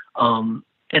 And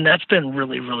that's been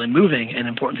really, really moving and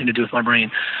important thing to do with my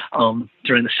brain,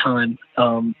 during this time.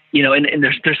 And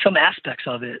there's some aspects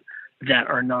of it that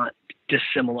are not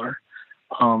dissimilar,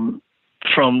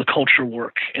 from the culture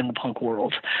work in the punk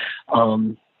world.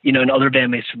 And other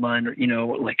bandmates of mine are,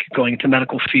 like going into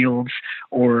medical fields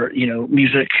or,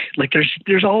 music. Like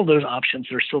there's all of those options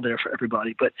that are still there for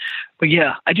everybody. But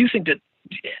yeah, I do think that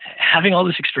having all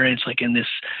this experience, like in this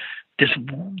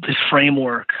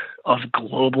framework of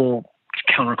global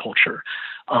counterculture,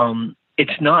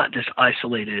 it's not this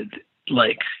isolated,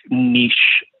 like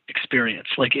niche experience.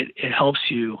 Like it helps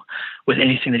you with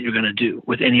anything that you're going to do,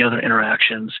 with any other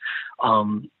interactions,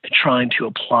 trying to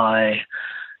apply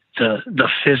the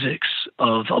physics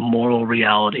of a moral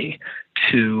reality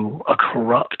to a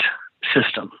corrupt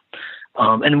system.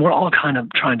 And we're all kind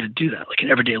of trying to do that, like in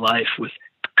everyday life with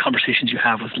conversations you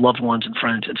have with loved ones and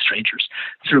friends and strangers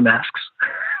through masks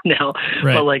now.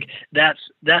 Right. But like, that's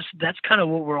kind of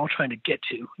what we're all trying to get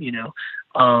to,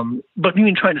 But you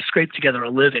mean trying to scrape together a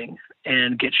living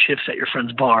and get shifts at your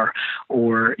friend's bar,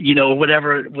 or, you know,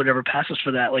 whatever passes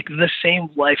for that. Like, the same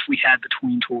life we had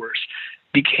between tours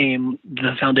became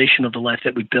the foundation of the life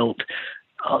that we built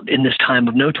in this time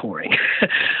of no touring.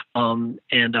 And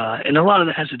a lot of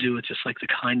that has to do with just like the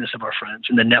kindness of our friends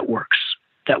and the networks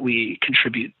that we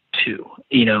contribute to,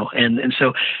 you know, and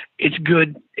so it's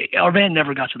good. Our band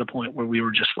never got to the point where we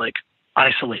were just like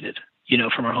isolated, you know,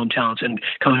 from our hometowns and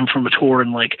coming from a tour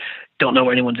and like, don't know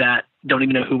where anyone's at, don't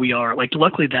even know who we are. Like,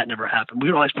 luckily that never happened. We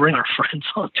would always bring our friends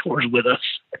on tours with us.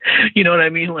 You know what I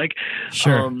mean? Like,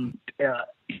 sure.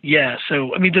 Yeah.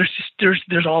 So, I mean,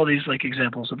 there's all these like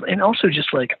examples of, and also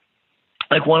just like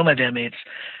one of my bandmates,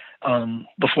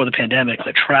 before the pandemic,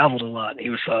 like, traveled a lot. He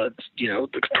was, you know,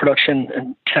 the production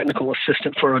and technical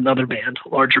assistant for another band, a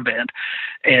larger band.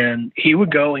 And he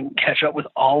would go and catch up with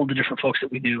all the different folks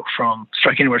that we knew from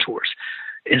Strike Anywhere tours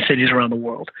in cities around the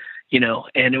world, you know,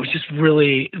 and it was just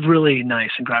really, really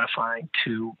nice and gratifying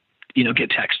to, you know, get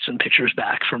texts and pictures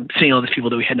back from seeing all these people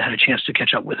that we hadn't had a chance to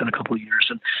catch up with in a couple of years.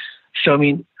 And so, I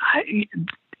mean,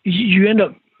 you end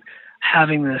up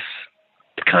having this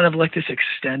kind of like this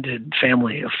extended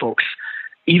family of folks.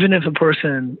 Even if a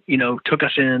person, you know, took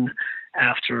us in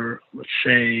after, let's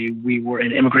say, we were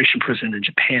in immigration prison in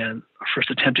Japan, our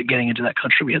first attempt at getting into that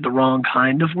country, we had the wrong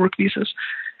kind of work visas,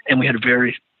 and we had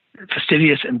very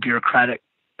fastidious and bureaucratic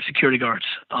security guards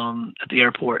at the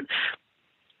airport.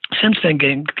 Since then,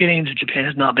 getting into Japan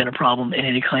has not been a problem in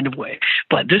any kind of way.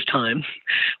 But this time,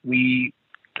 we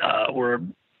were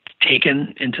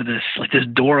taken into this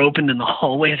door opened in the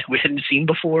hallway that we hadn't seen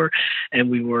before, and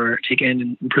we were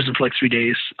taken in prison for like 3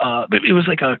 days. But it was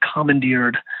like a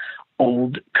commandeered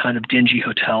old kind of dingy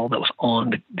hotel that was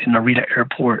on the Narita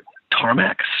Airport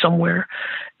tarmac somewhere,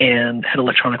 and had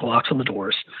electronic locks on the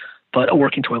doors, but a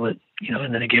working toilet, you know.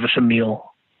 And then they gave us a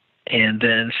meal, and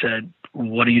then said,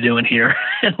 "What are you doing here?"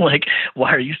 And like,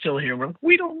 "Why are you still here?" And we're like,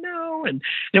 "We don't know." And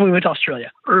then we went to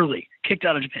Australia early, kicked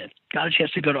out of Japan, got a chance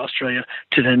to go to Australia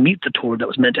to then meet the tour that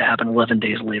was meant to happen 11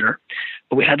 days later.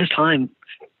 But we had this time,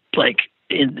 like,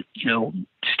 in, you know,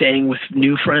 staying with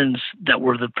new friends that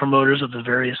were the promoters of the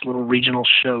various little regional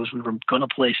shows we were going to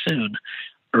play soon,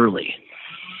 early.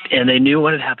 And they knew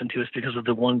what had happened to us because of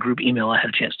the one group email I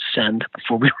had a chance to send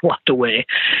before we walked away.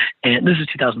 And this is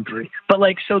 2003. But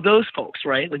like, so those folks,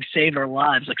 right, like, saved our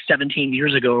lives like 17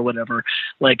 years ago or whatever.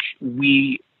 Like,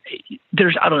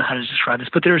 there's, I don't know how to describe this,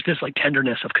 but there's this like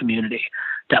tenderness of community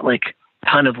that like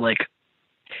kind of like,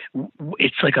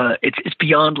 it's like it's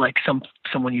beyond like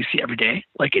someone you see every day.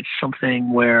 Like, it's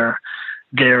something where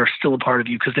they're still a part of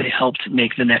you because they helped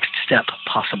make the next step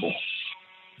possible.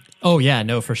 Oh yeah,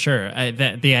 no, for sure.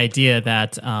 The idea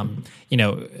that you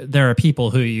know, there are people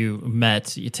who you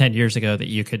met 10 years ago that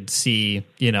you could see,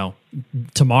 you know,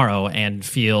 tomorrow and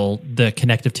feel the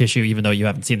connective tissue, even though you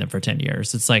haven't seen them for 10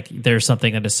 years. It's like there's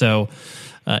something that is so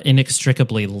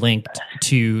inextricably linked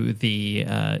to the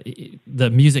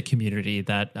music community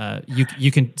that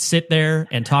you can sit there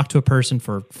and talk to a person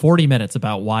for 40 minutes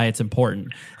about why it's important,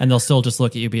 and they'll still just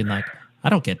look at you being like, "I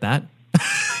don't get that."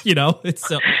 You know,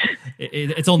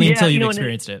 it's only until you've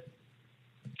experienced it.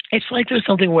 It's like there's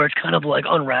something where it's kind of like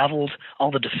unraveled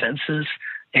all the defenses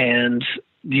and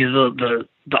the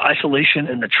isolation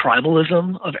and the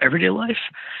tribalism of everyday life.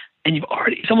 And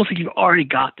it's almost like you've already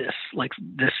got this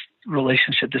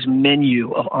relationship, this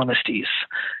menu of honesties,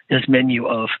 this menu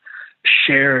of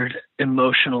shared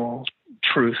emotional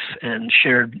truth and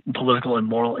shared political and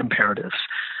moral imperatives.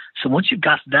 So once you've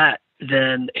got that,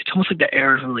 then it's almost like the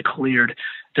air is really cleared.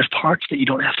 There's parts that you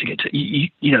don't have to get to.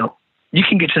 You know, you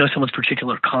can get to know someone's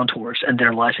particular contours and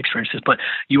their life experiences, but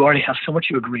you already have so much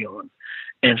you agree on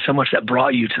and so much that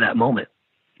brought you to that moment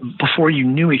before you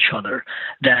knew each other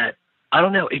that, I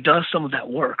don't know, it does some of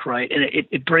that work, right? And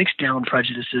it breaks down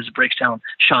prejudices, it breaks down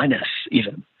shyness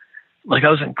even. Like, I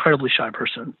was an incredibly shy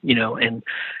person, you know, and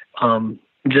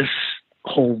this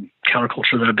whole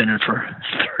counterculture that I've been in for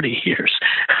 30 years,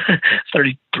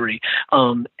 33,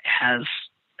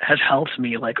 has helped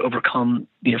me like overcome,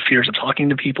 you know, fears of talking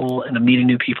to people and of meeting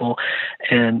new people.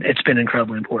 And it's been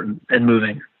incredibly important and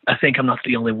moving. I think I'm not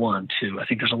the only one too. I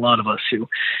think there's a lot of us who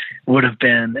would have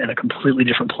been in a completely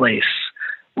different place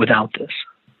without this.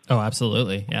 Oh,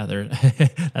 absolutely. Yeah,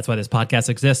 that's why this podcast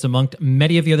exists among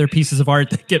many of the other pieces of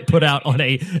art that get put out on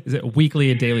a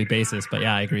weekly and daily basis. But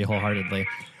yeah, I agree wholeheartedly.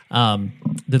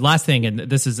 The last thing, and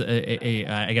this is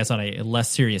I guess on a less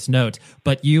serious note,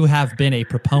 but you have been a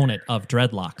proponent of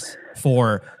dreadlocks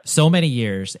for so many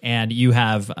years, and you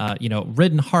have you know,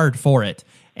 ridden hard for it.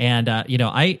 And you know,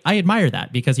 I admire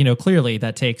that because, you know, clearly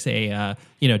that takes a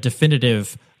you know,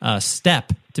 definitive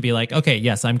step to be like, okay,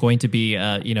 yes, I'm going to be,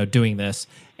 doing this.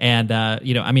 And,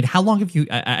 I mean, how long have you,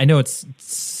 I know it's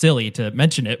silly to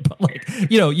mention it, but like,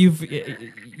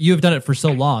 you've done it for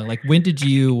so long. Like, when did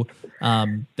you,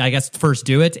 I guess, first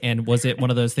do it? And was it one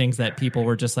of those things that people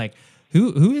were just like,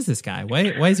 who is this guy?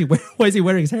 Why is he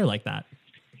wearing his hair like that?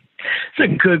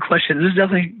 It's a good question. This is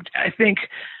definitely,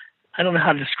 I don't know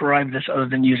how to describe this other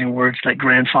than using words like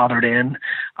grandfathered in.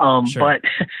 Sure. But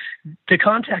the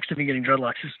context of me getting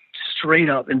dreadlocks is straight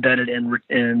up embedded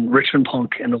in Richmond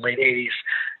punk in the late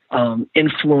 80s,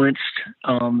 influenced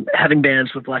having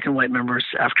bands with black and white members,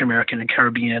 African American and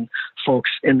Caribbean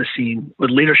folks in the scene with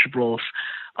leadership roles.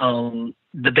 The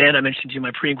band I mentioned to you,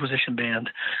 my pre-Inquisition band,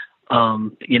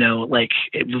 like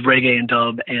it was reggae and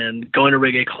dub, and going to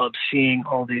reggae clubs, seeing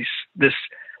all this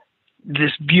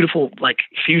beautiful like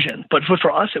fusion. But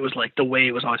for us, it was like the way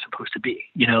it was always supposed to be,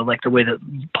 like the way that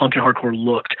punk and hardcore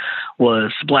looked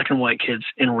was black and white kids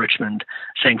in Richmond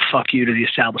saying fuck you to the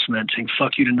establishment, saying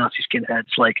fuck you to Nazi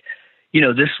skinheads. Like,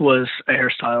 this was a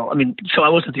hairstyle. I mean, so I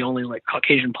wasn't the only like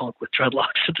Caucasian punk with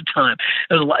dreadlocks at the time.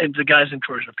 There was a lot. The guys in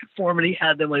Corrosion of Conformity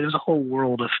had them. Like, there was a whole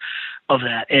world of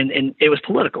that, and it was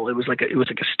political. It was like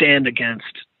a stand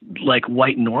against like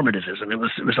white normativism. It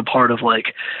was a part of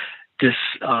like this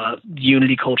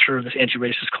unity culture, this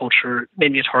anti-racist culture,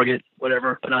 maybe a target,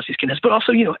 whatever, but Nazi skinheads. But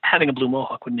also, having a blue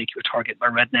mohawk would make you a target by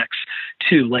rednecks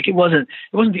too. Like, it wasn't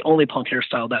the only punk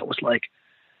hairstyle that was like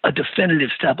a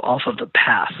definitive step off of the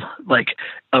path, like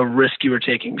a risk you were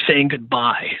taking, saying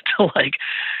goodbye to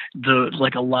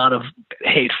like a lot of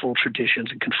hateful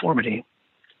traditions and conformity.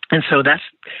 And so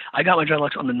I got my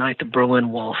dreadlocks on the night the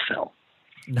Berlin Wall fell.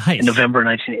 Nice. In November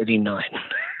 1989.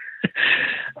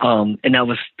 And that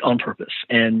was on purpose,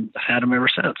 and I've had them ever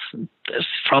since. And it's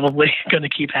probably going to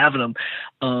keep having them.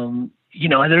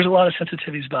 There's a lot of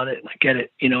sensitivities about it, and I get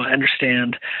it. I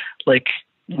understand, like,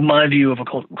 my view of a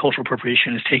cultural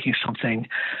appropriation is taking something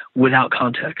without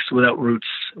context, without roots,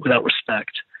 without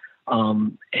respect,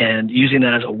 and using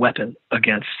that as a weapon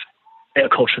against a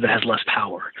culture that has less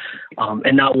power.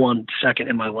 And not one second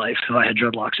in my life have I had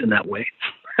dreadlocks in that way.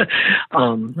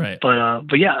 Right.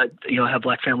 But yeah, I have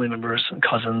black family members and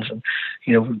cousins, and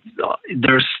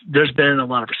there's been a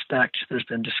lot of respect. There's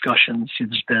been discussions.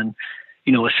 There's been,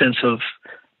 a sense of,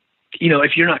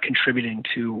 if you're not contributing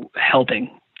to helping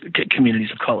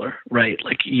communities of color, right?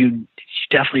 Like, you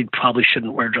definitely probably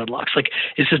shouldn't wear dreadlocks. Like,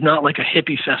 this is not like a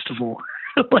hippie festival,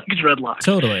 like dreadlocks.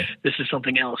 Totally. This is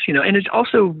something else, and it's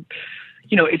also,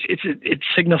 it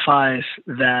signifies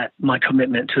that my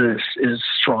commitment to this is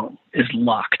strong, is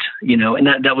locked, and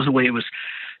that was the way it was.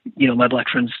 My black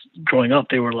friends growing up,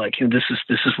 they were like, this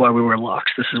is why we wear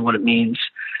locks. This is what it means.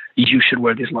 You should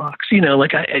wear these locks.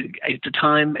 Like I at the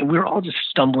time, and we were all just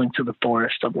stumbling through the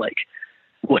forest of like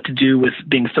what to do with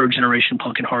being third generation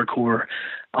punk and hardcore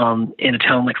in a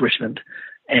town like Richmond,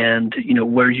 and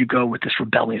where you go with this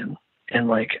rebellion, and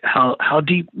like how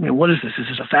deep. What is this? Is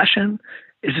this a fashion?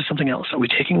 Is this something else? Are we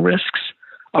taking risks?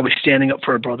 Are we standing up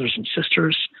for our brothers and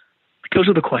sisters? Those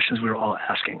are the questions we were all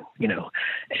asking,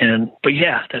 but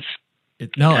yeah, that's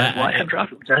why I have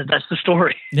dropped it. That's the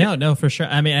story. No, for sure.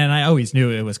 I mean, and I always knew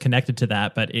it was connected to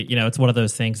that, but it's one of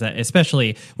those things that,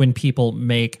 especially when people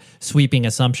make sweeping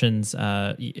assumptions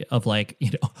of like,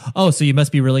 oh, so you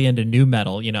must be really into nu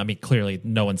metal. I mean, clearly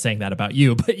no one's saying that about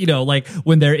you, but like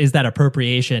when there is that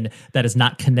appropriation that is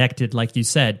not connected, like you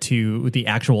said, to the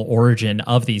actual origin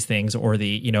of these things or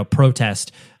the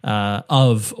protest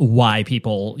of why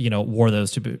people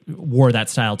wore that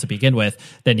style to begin with,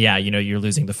 then yeah, you're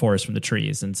losing the forest from the trees.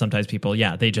 And sometimes people,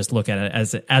 they just look at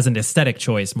it as an aesthetic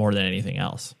choice more than anything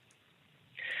else.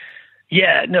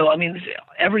 Yeah, no, I mean,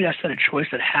 every aesthetic choice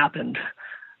that happened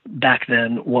back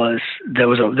then there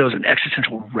was an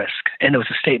existential risk, and there was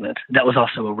a statement that was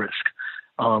also a risk.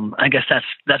 I guess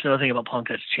that's another thing about punk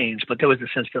that's changed, but there was a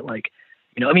sense that like,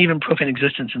 even Profane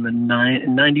Existence in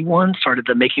 91 started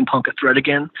the Making Punk a Threat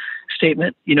Again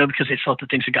statement, because they felt that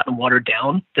things had gotten watered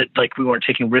down, that like we weren't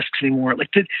taking risks anymore. Like,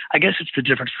 I guess it's the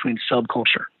difference between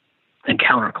subculture and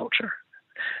counterculture,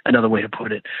 another way to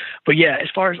put it. But yeah, as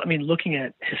far as, looking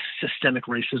at his systemic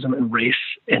racism and race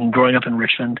and growing up in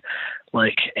Richmond,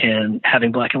 like, and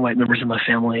having black and white members in my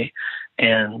family,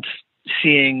 and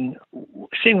seeing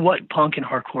what punk and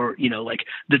hardcore, like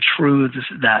the truths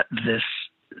that this,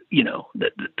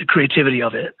 the creativity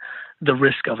of it, the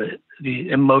risk of it, the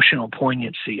emotional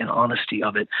poignancy and honesty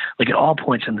of it, like it all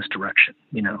points in this direction,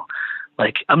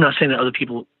 like I'm not saying that other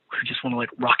people who just want to like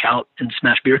rock out and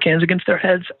smash beer cans against their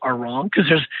heads are wrong, because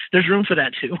there's room for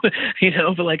that too,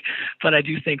 but I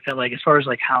do think that like, as far as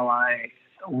like how I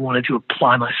wanted to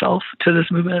apply myself to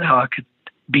this movement, how I could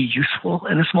be useful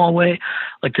in a small way,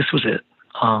 like this was it.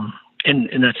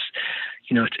 And that's,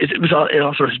 you know, it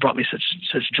also has brought me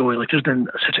such joy. Like there's been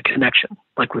such a connection,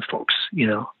 like with folks, you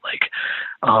know, like,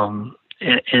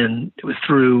 and it was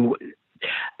through,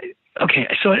 okay.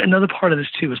 So another part of this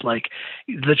too is like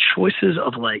the choices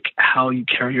of like how you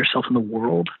carry yourself in the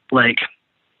world. Like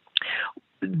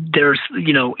there's,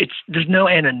 you know, there's no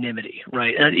anonymity,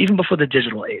 right? And even before the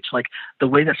digital age, like the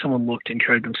way that someone looked and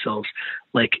carried themselves,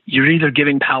 like you're either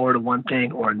giving power to one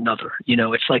thing or another, you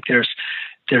know, it's like there's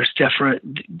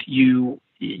different, you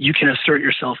can assert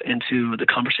yourself into the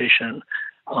conversation,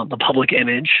 the public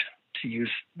image, to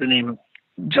use the name of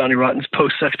Johnny Rotten's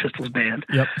post-Sex Pistols band.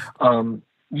 Yep.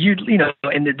 You know,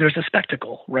 and there's a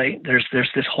spectacle, right? There's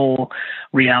this whole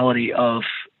reality of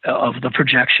the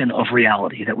projection of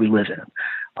reality that we live in,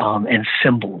 and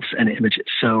symbols and images.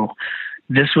 So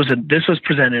this was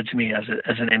presented to me as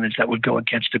an image that would go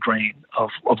against the grain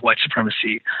of white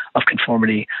supremacy, of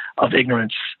conformity, of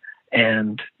ignorance,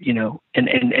 and you know,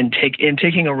 and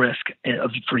taking a risk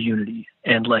for unity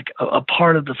and like a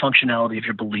part of the functionality of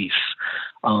your beliefs.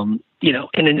 You know,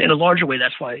 and in a larger way,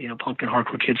 that's why, you know, punk and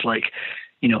hardcore kids, like,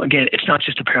 you know, again, it's not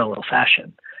just a parallel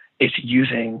fashion. It's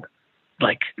using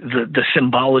like the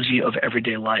symbology of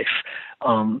everyday life.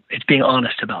 It's being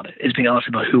honest about it. It's being honest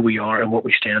about who we are and what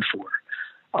we stand for.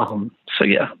 So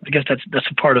yeah, I guess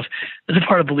that's a part of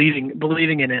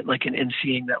believing in it, like in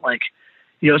seeing that, like,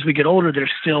 you know, as we get older,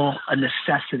 there's still a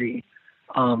necessity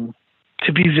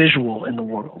to be visual in the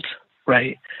world,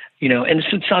 right? You know, and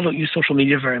since I don't use social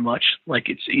media very much, like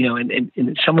it's, you know,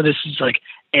 and some of this is like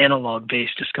analog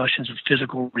based discussions of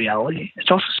physical reality.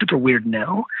 It's also super weird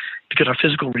now because our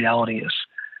physical reality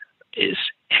is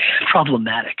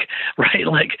problematic, right?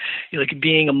 Like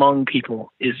being among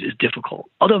people is difficult.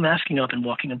 Although masking up and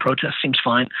walking in protest seems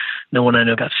fine. No one I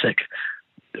know got sick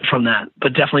from that,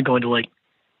 but definitely going to like,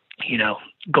 you know,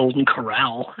 Golden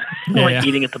Corral,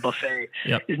 eating at the buffet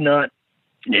is not.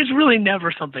 It's really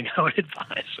never something I would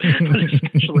advise, but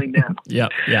especially now. Yeah.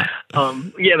 But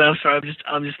I'm sorry,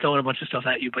 I'm just throwing a bunch of stuff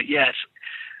at you. But yes,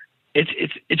 it's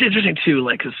interesting too.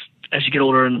 Like, because as you get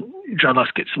older and you drive off,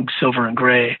 get some silver and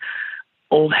gray,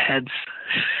 old heads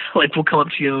like will come up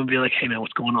to you and be like, "Hey man,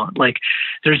 what's going on?" Like,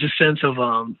 there's a sense of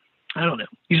I don't know.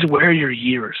 You just wear your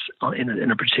years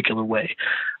in a particular way.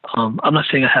 I'm not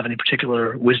saying I have any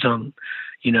particular wisdom,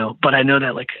 you know, but I know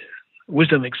that like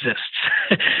wisdom exists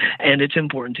and it's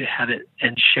important to have it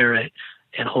and share it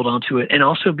and hold on to it and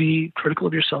also be critical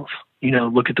of yourself. You know,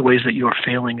 look at the ways that you are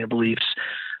failing your beliefs.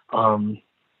 And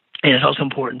it's also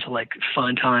important to like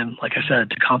find time, like I said,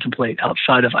 to contemplate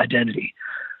outside of identity,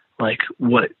 like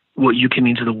what you can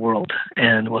mean to the world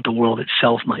and what the world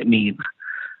itself might mean.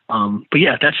 But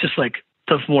yeah, that's just like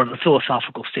the more the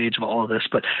philosophical stage of all of this,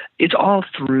 but it's all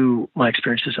through my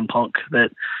experiences in punk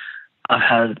that I've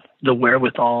had the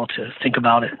wherewithal to think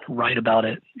about it, write about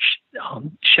it,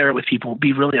 share it with people,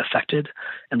 be really affected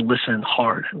and listen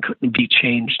hard and be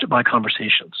changed by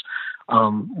conversations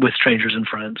with strangers and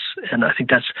friends. And I think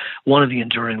that's one of the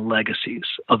enduring legacies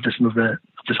of this movement,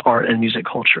 of this art and music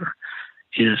culture,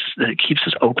 is that it keeps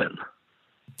us open.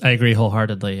 I agree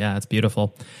wholeheartedly. Yeah, it's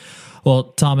beautiful. Well,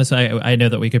 Thomas, I know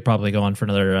that we could probably go on for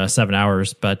another 7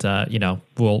 hours, but you know,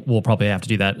 we'll probably have to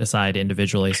do that aside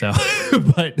individually. So,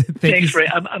 but thanks, Ray.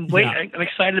 I'm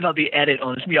excited about the edit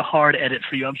on this. It's gonna be a hard edit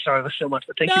for you. I'm sorry so much,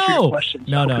 but thank you for your questions.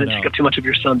 No. Didn't take up too much of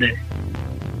your Sunday.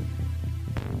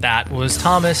 That was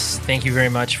Thomas. Thank you very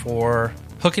much for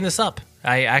hooking this up.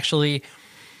 I actually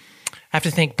have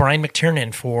to thank Brian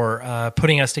McTiernan for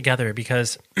putting us together,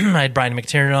 because I had Brian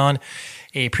McTiernan on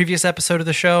a previous episode of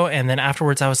the show, and then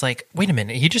afterwards I was like, wait a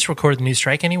minute, he just recorded the new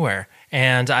Strike Anywhere,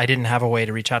 and I didn't have a way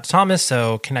to reach out to Thomas,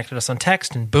 so connected us on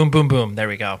text, and boom, boom, boom, there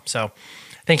we go. So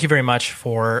thank you very much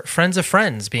for friends of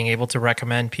friends being able to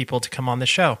recommend people to come on the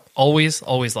show. Always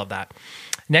love that.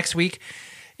 Next week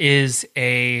is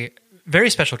a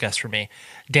very special guest for me,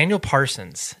 Danielle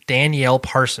Parsons.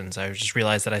 I just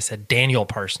realized that I said Daniel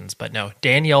Parsons, but no,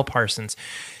 Danielle Parsons.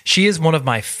 She is one of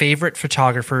my favorite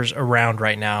photographers around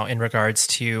right now in regards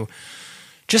to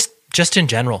just in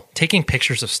general, taking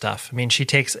pictures of stuff. I mean, she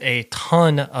takes a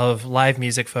ton of live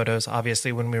music photos,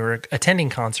 obviously, when we were attending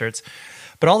concerts,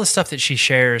 but all the stuff that she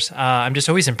shares, I'm just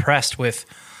always impressed with.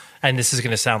 And this is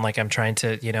going to sound like I'm trying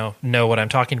to, know what I'm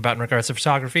talking about in regards to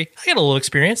photography. I got a little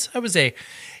experience. I was a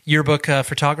yearbook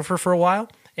photographer for a while,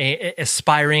 a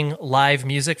aspiring live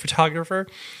music photographer.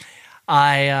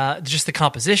 I just the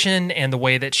composition and the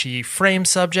way that she frames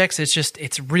subjects,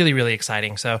 it's really, really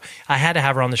exciting. So I had to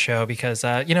have her on the show because,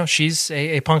 she's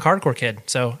a punk hardcore kid.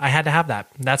 So I had to have that.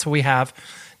 That's what we have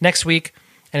next week.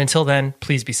 And until then,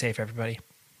 please be safe, everybody.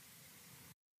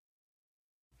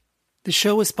 The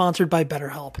show is sponsored by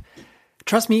BetterHelp.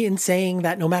 Trust me in saying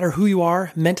that no matter who you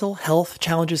are, mental health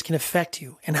challenges can affect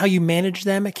you, and how you manage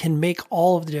them can make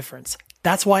all of the difference.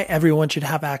 That's why everyone should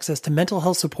have access to mental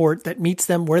health support that meets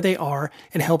them where they are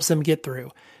and helps them get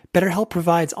through. BetterHelp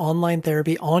provides online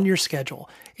therapy on your schedule.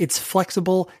 It's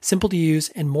flexible, simple to use,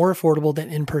 and more affordable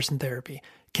than in-person therapy.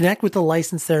 Connect with a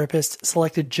licensed therapist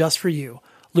selected just for you.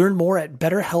 Learn more at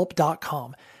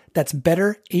betterhelp.com. That's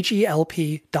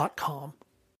betterhelp.com.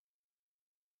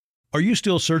 Are you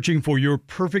still searching for your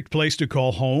perfect place to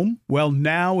call home? Well,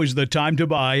 now is the time to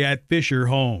buy at Fisher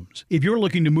Homes. If you're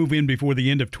looking to move in before the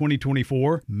end of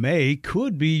 2024, May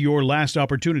could be your last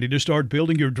opportunity to start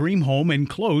building your dream home and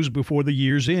close before the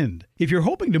year's end. If you're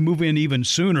hoping to move in even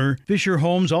sooner, Fisher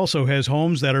Homes also has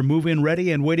homes that are move-in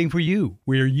ready and waiting for you,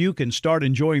 where you can start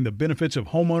enjoying the benefits of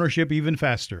homeownership even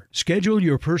faster. Schedule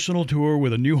your personal tour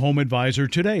with a new home advisor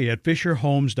today at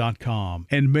FisherHomes.com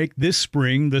and make this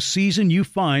spring the season you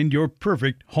find your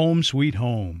perfect home sweet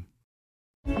home.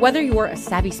 Whether you're a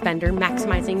savvy spender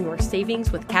maximizing your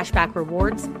savings with cashback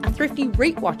rewards, a thrifty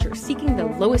rate watcher seeking the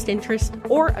lowest interest,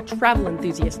 or a travel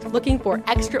enthusiast looking for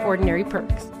extraordinary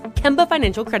perks, Kemba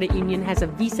Financial Credit Union has a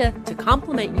visa to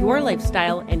complement your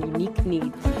lifestyle and unique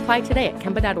needs. Apply today at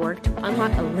Kemba.org to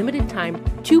unlock a limited time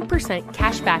 2%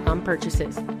 cash back on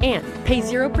purchases and pay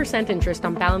 0% interest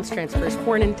on balance transfers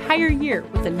for an entire year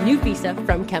with a new visa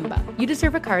from Kemba. You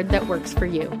deserve a card that works for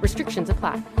you. Restrictions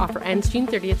apply. Offer ends June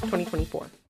 30th, 2024.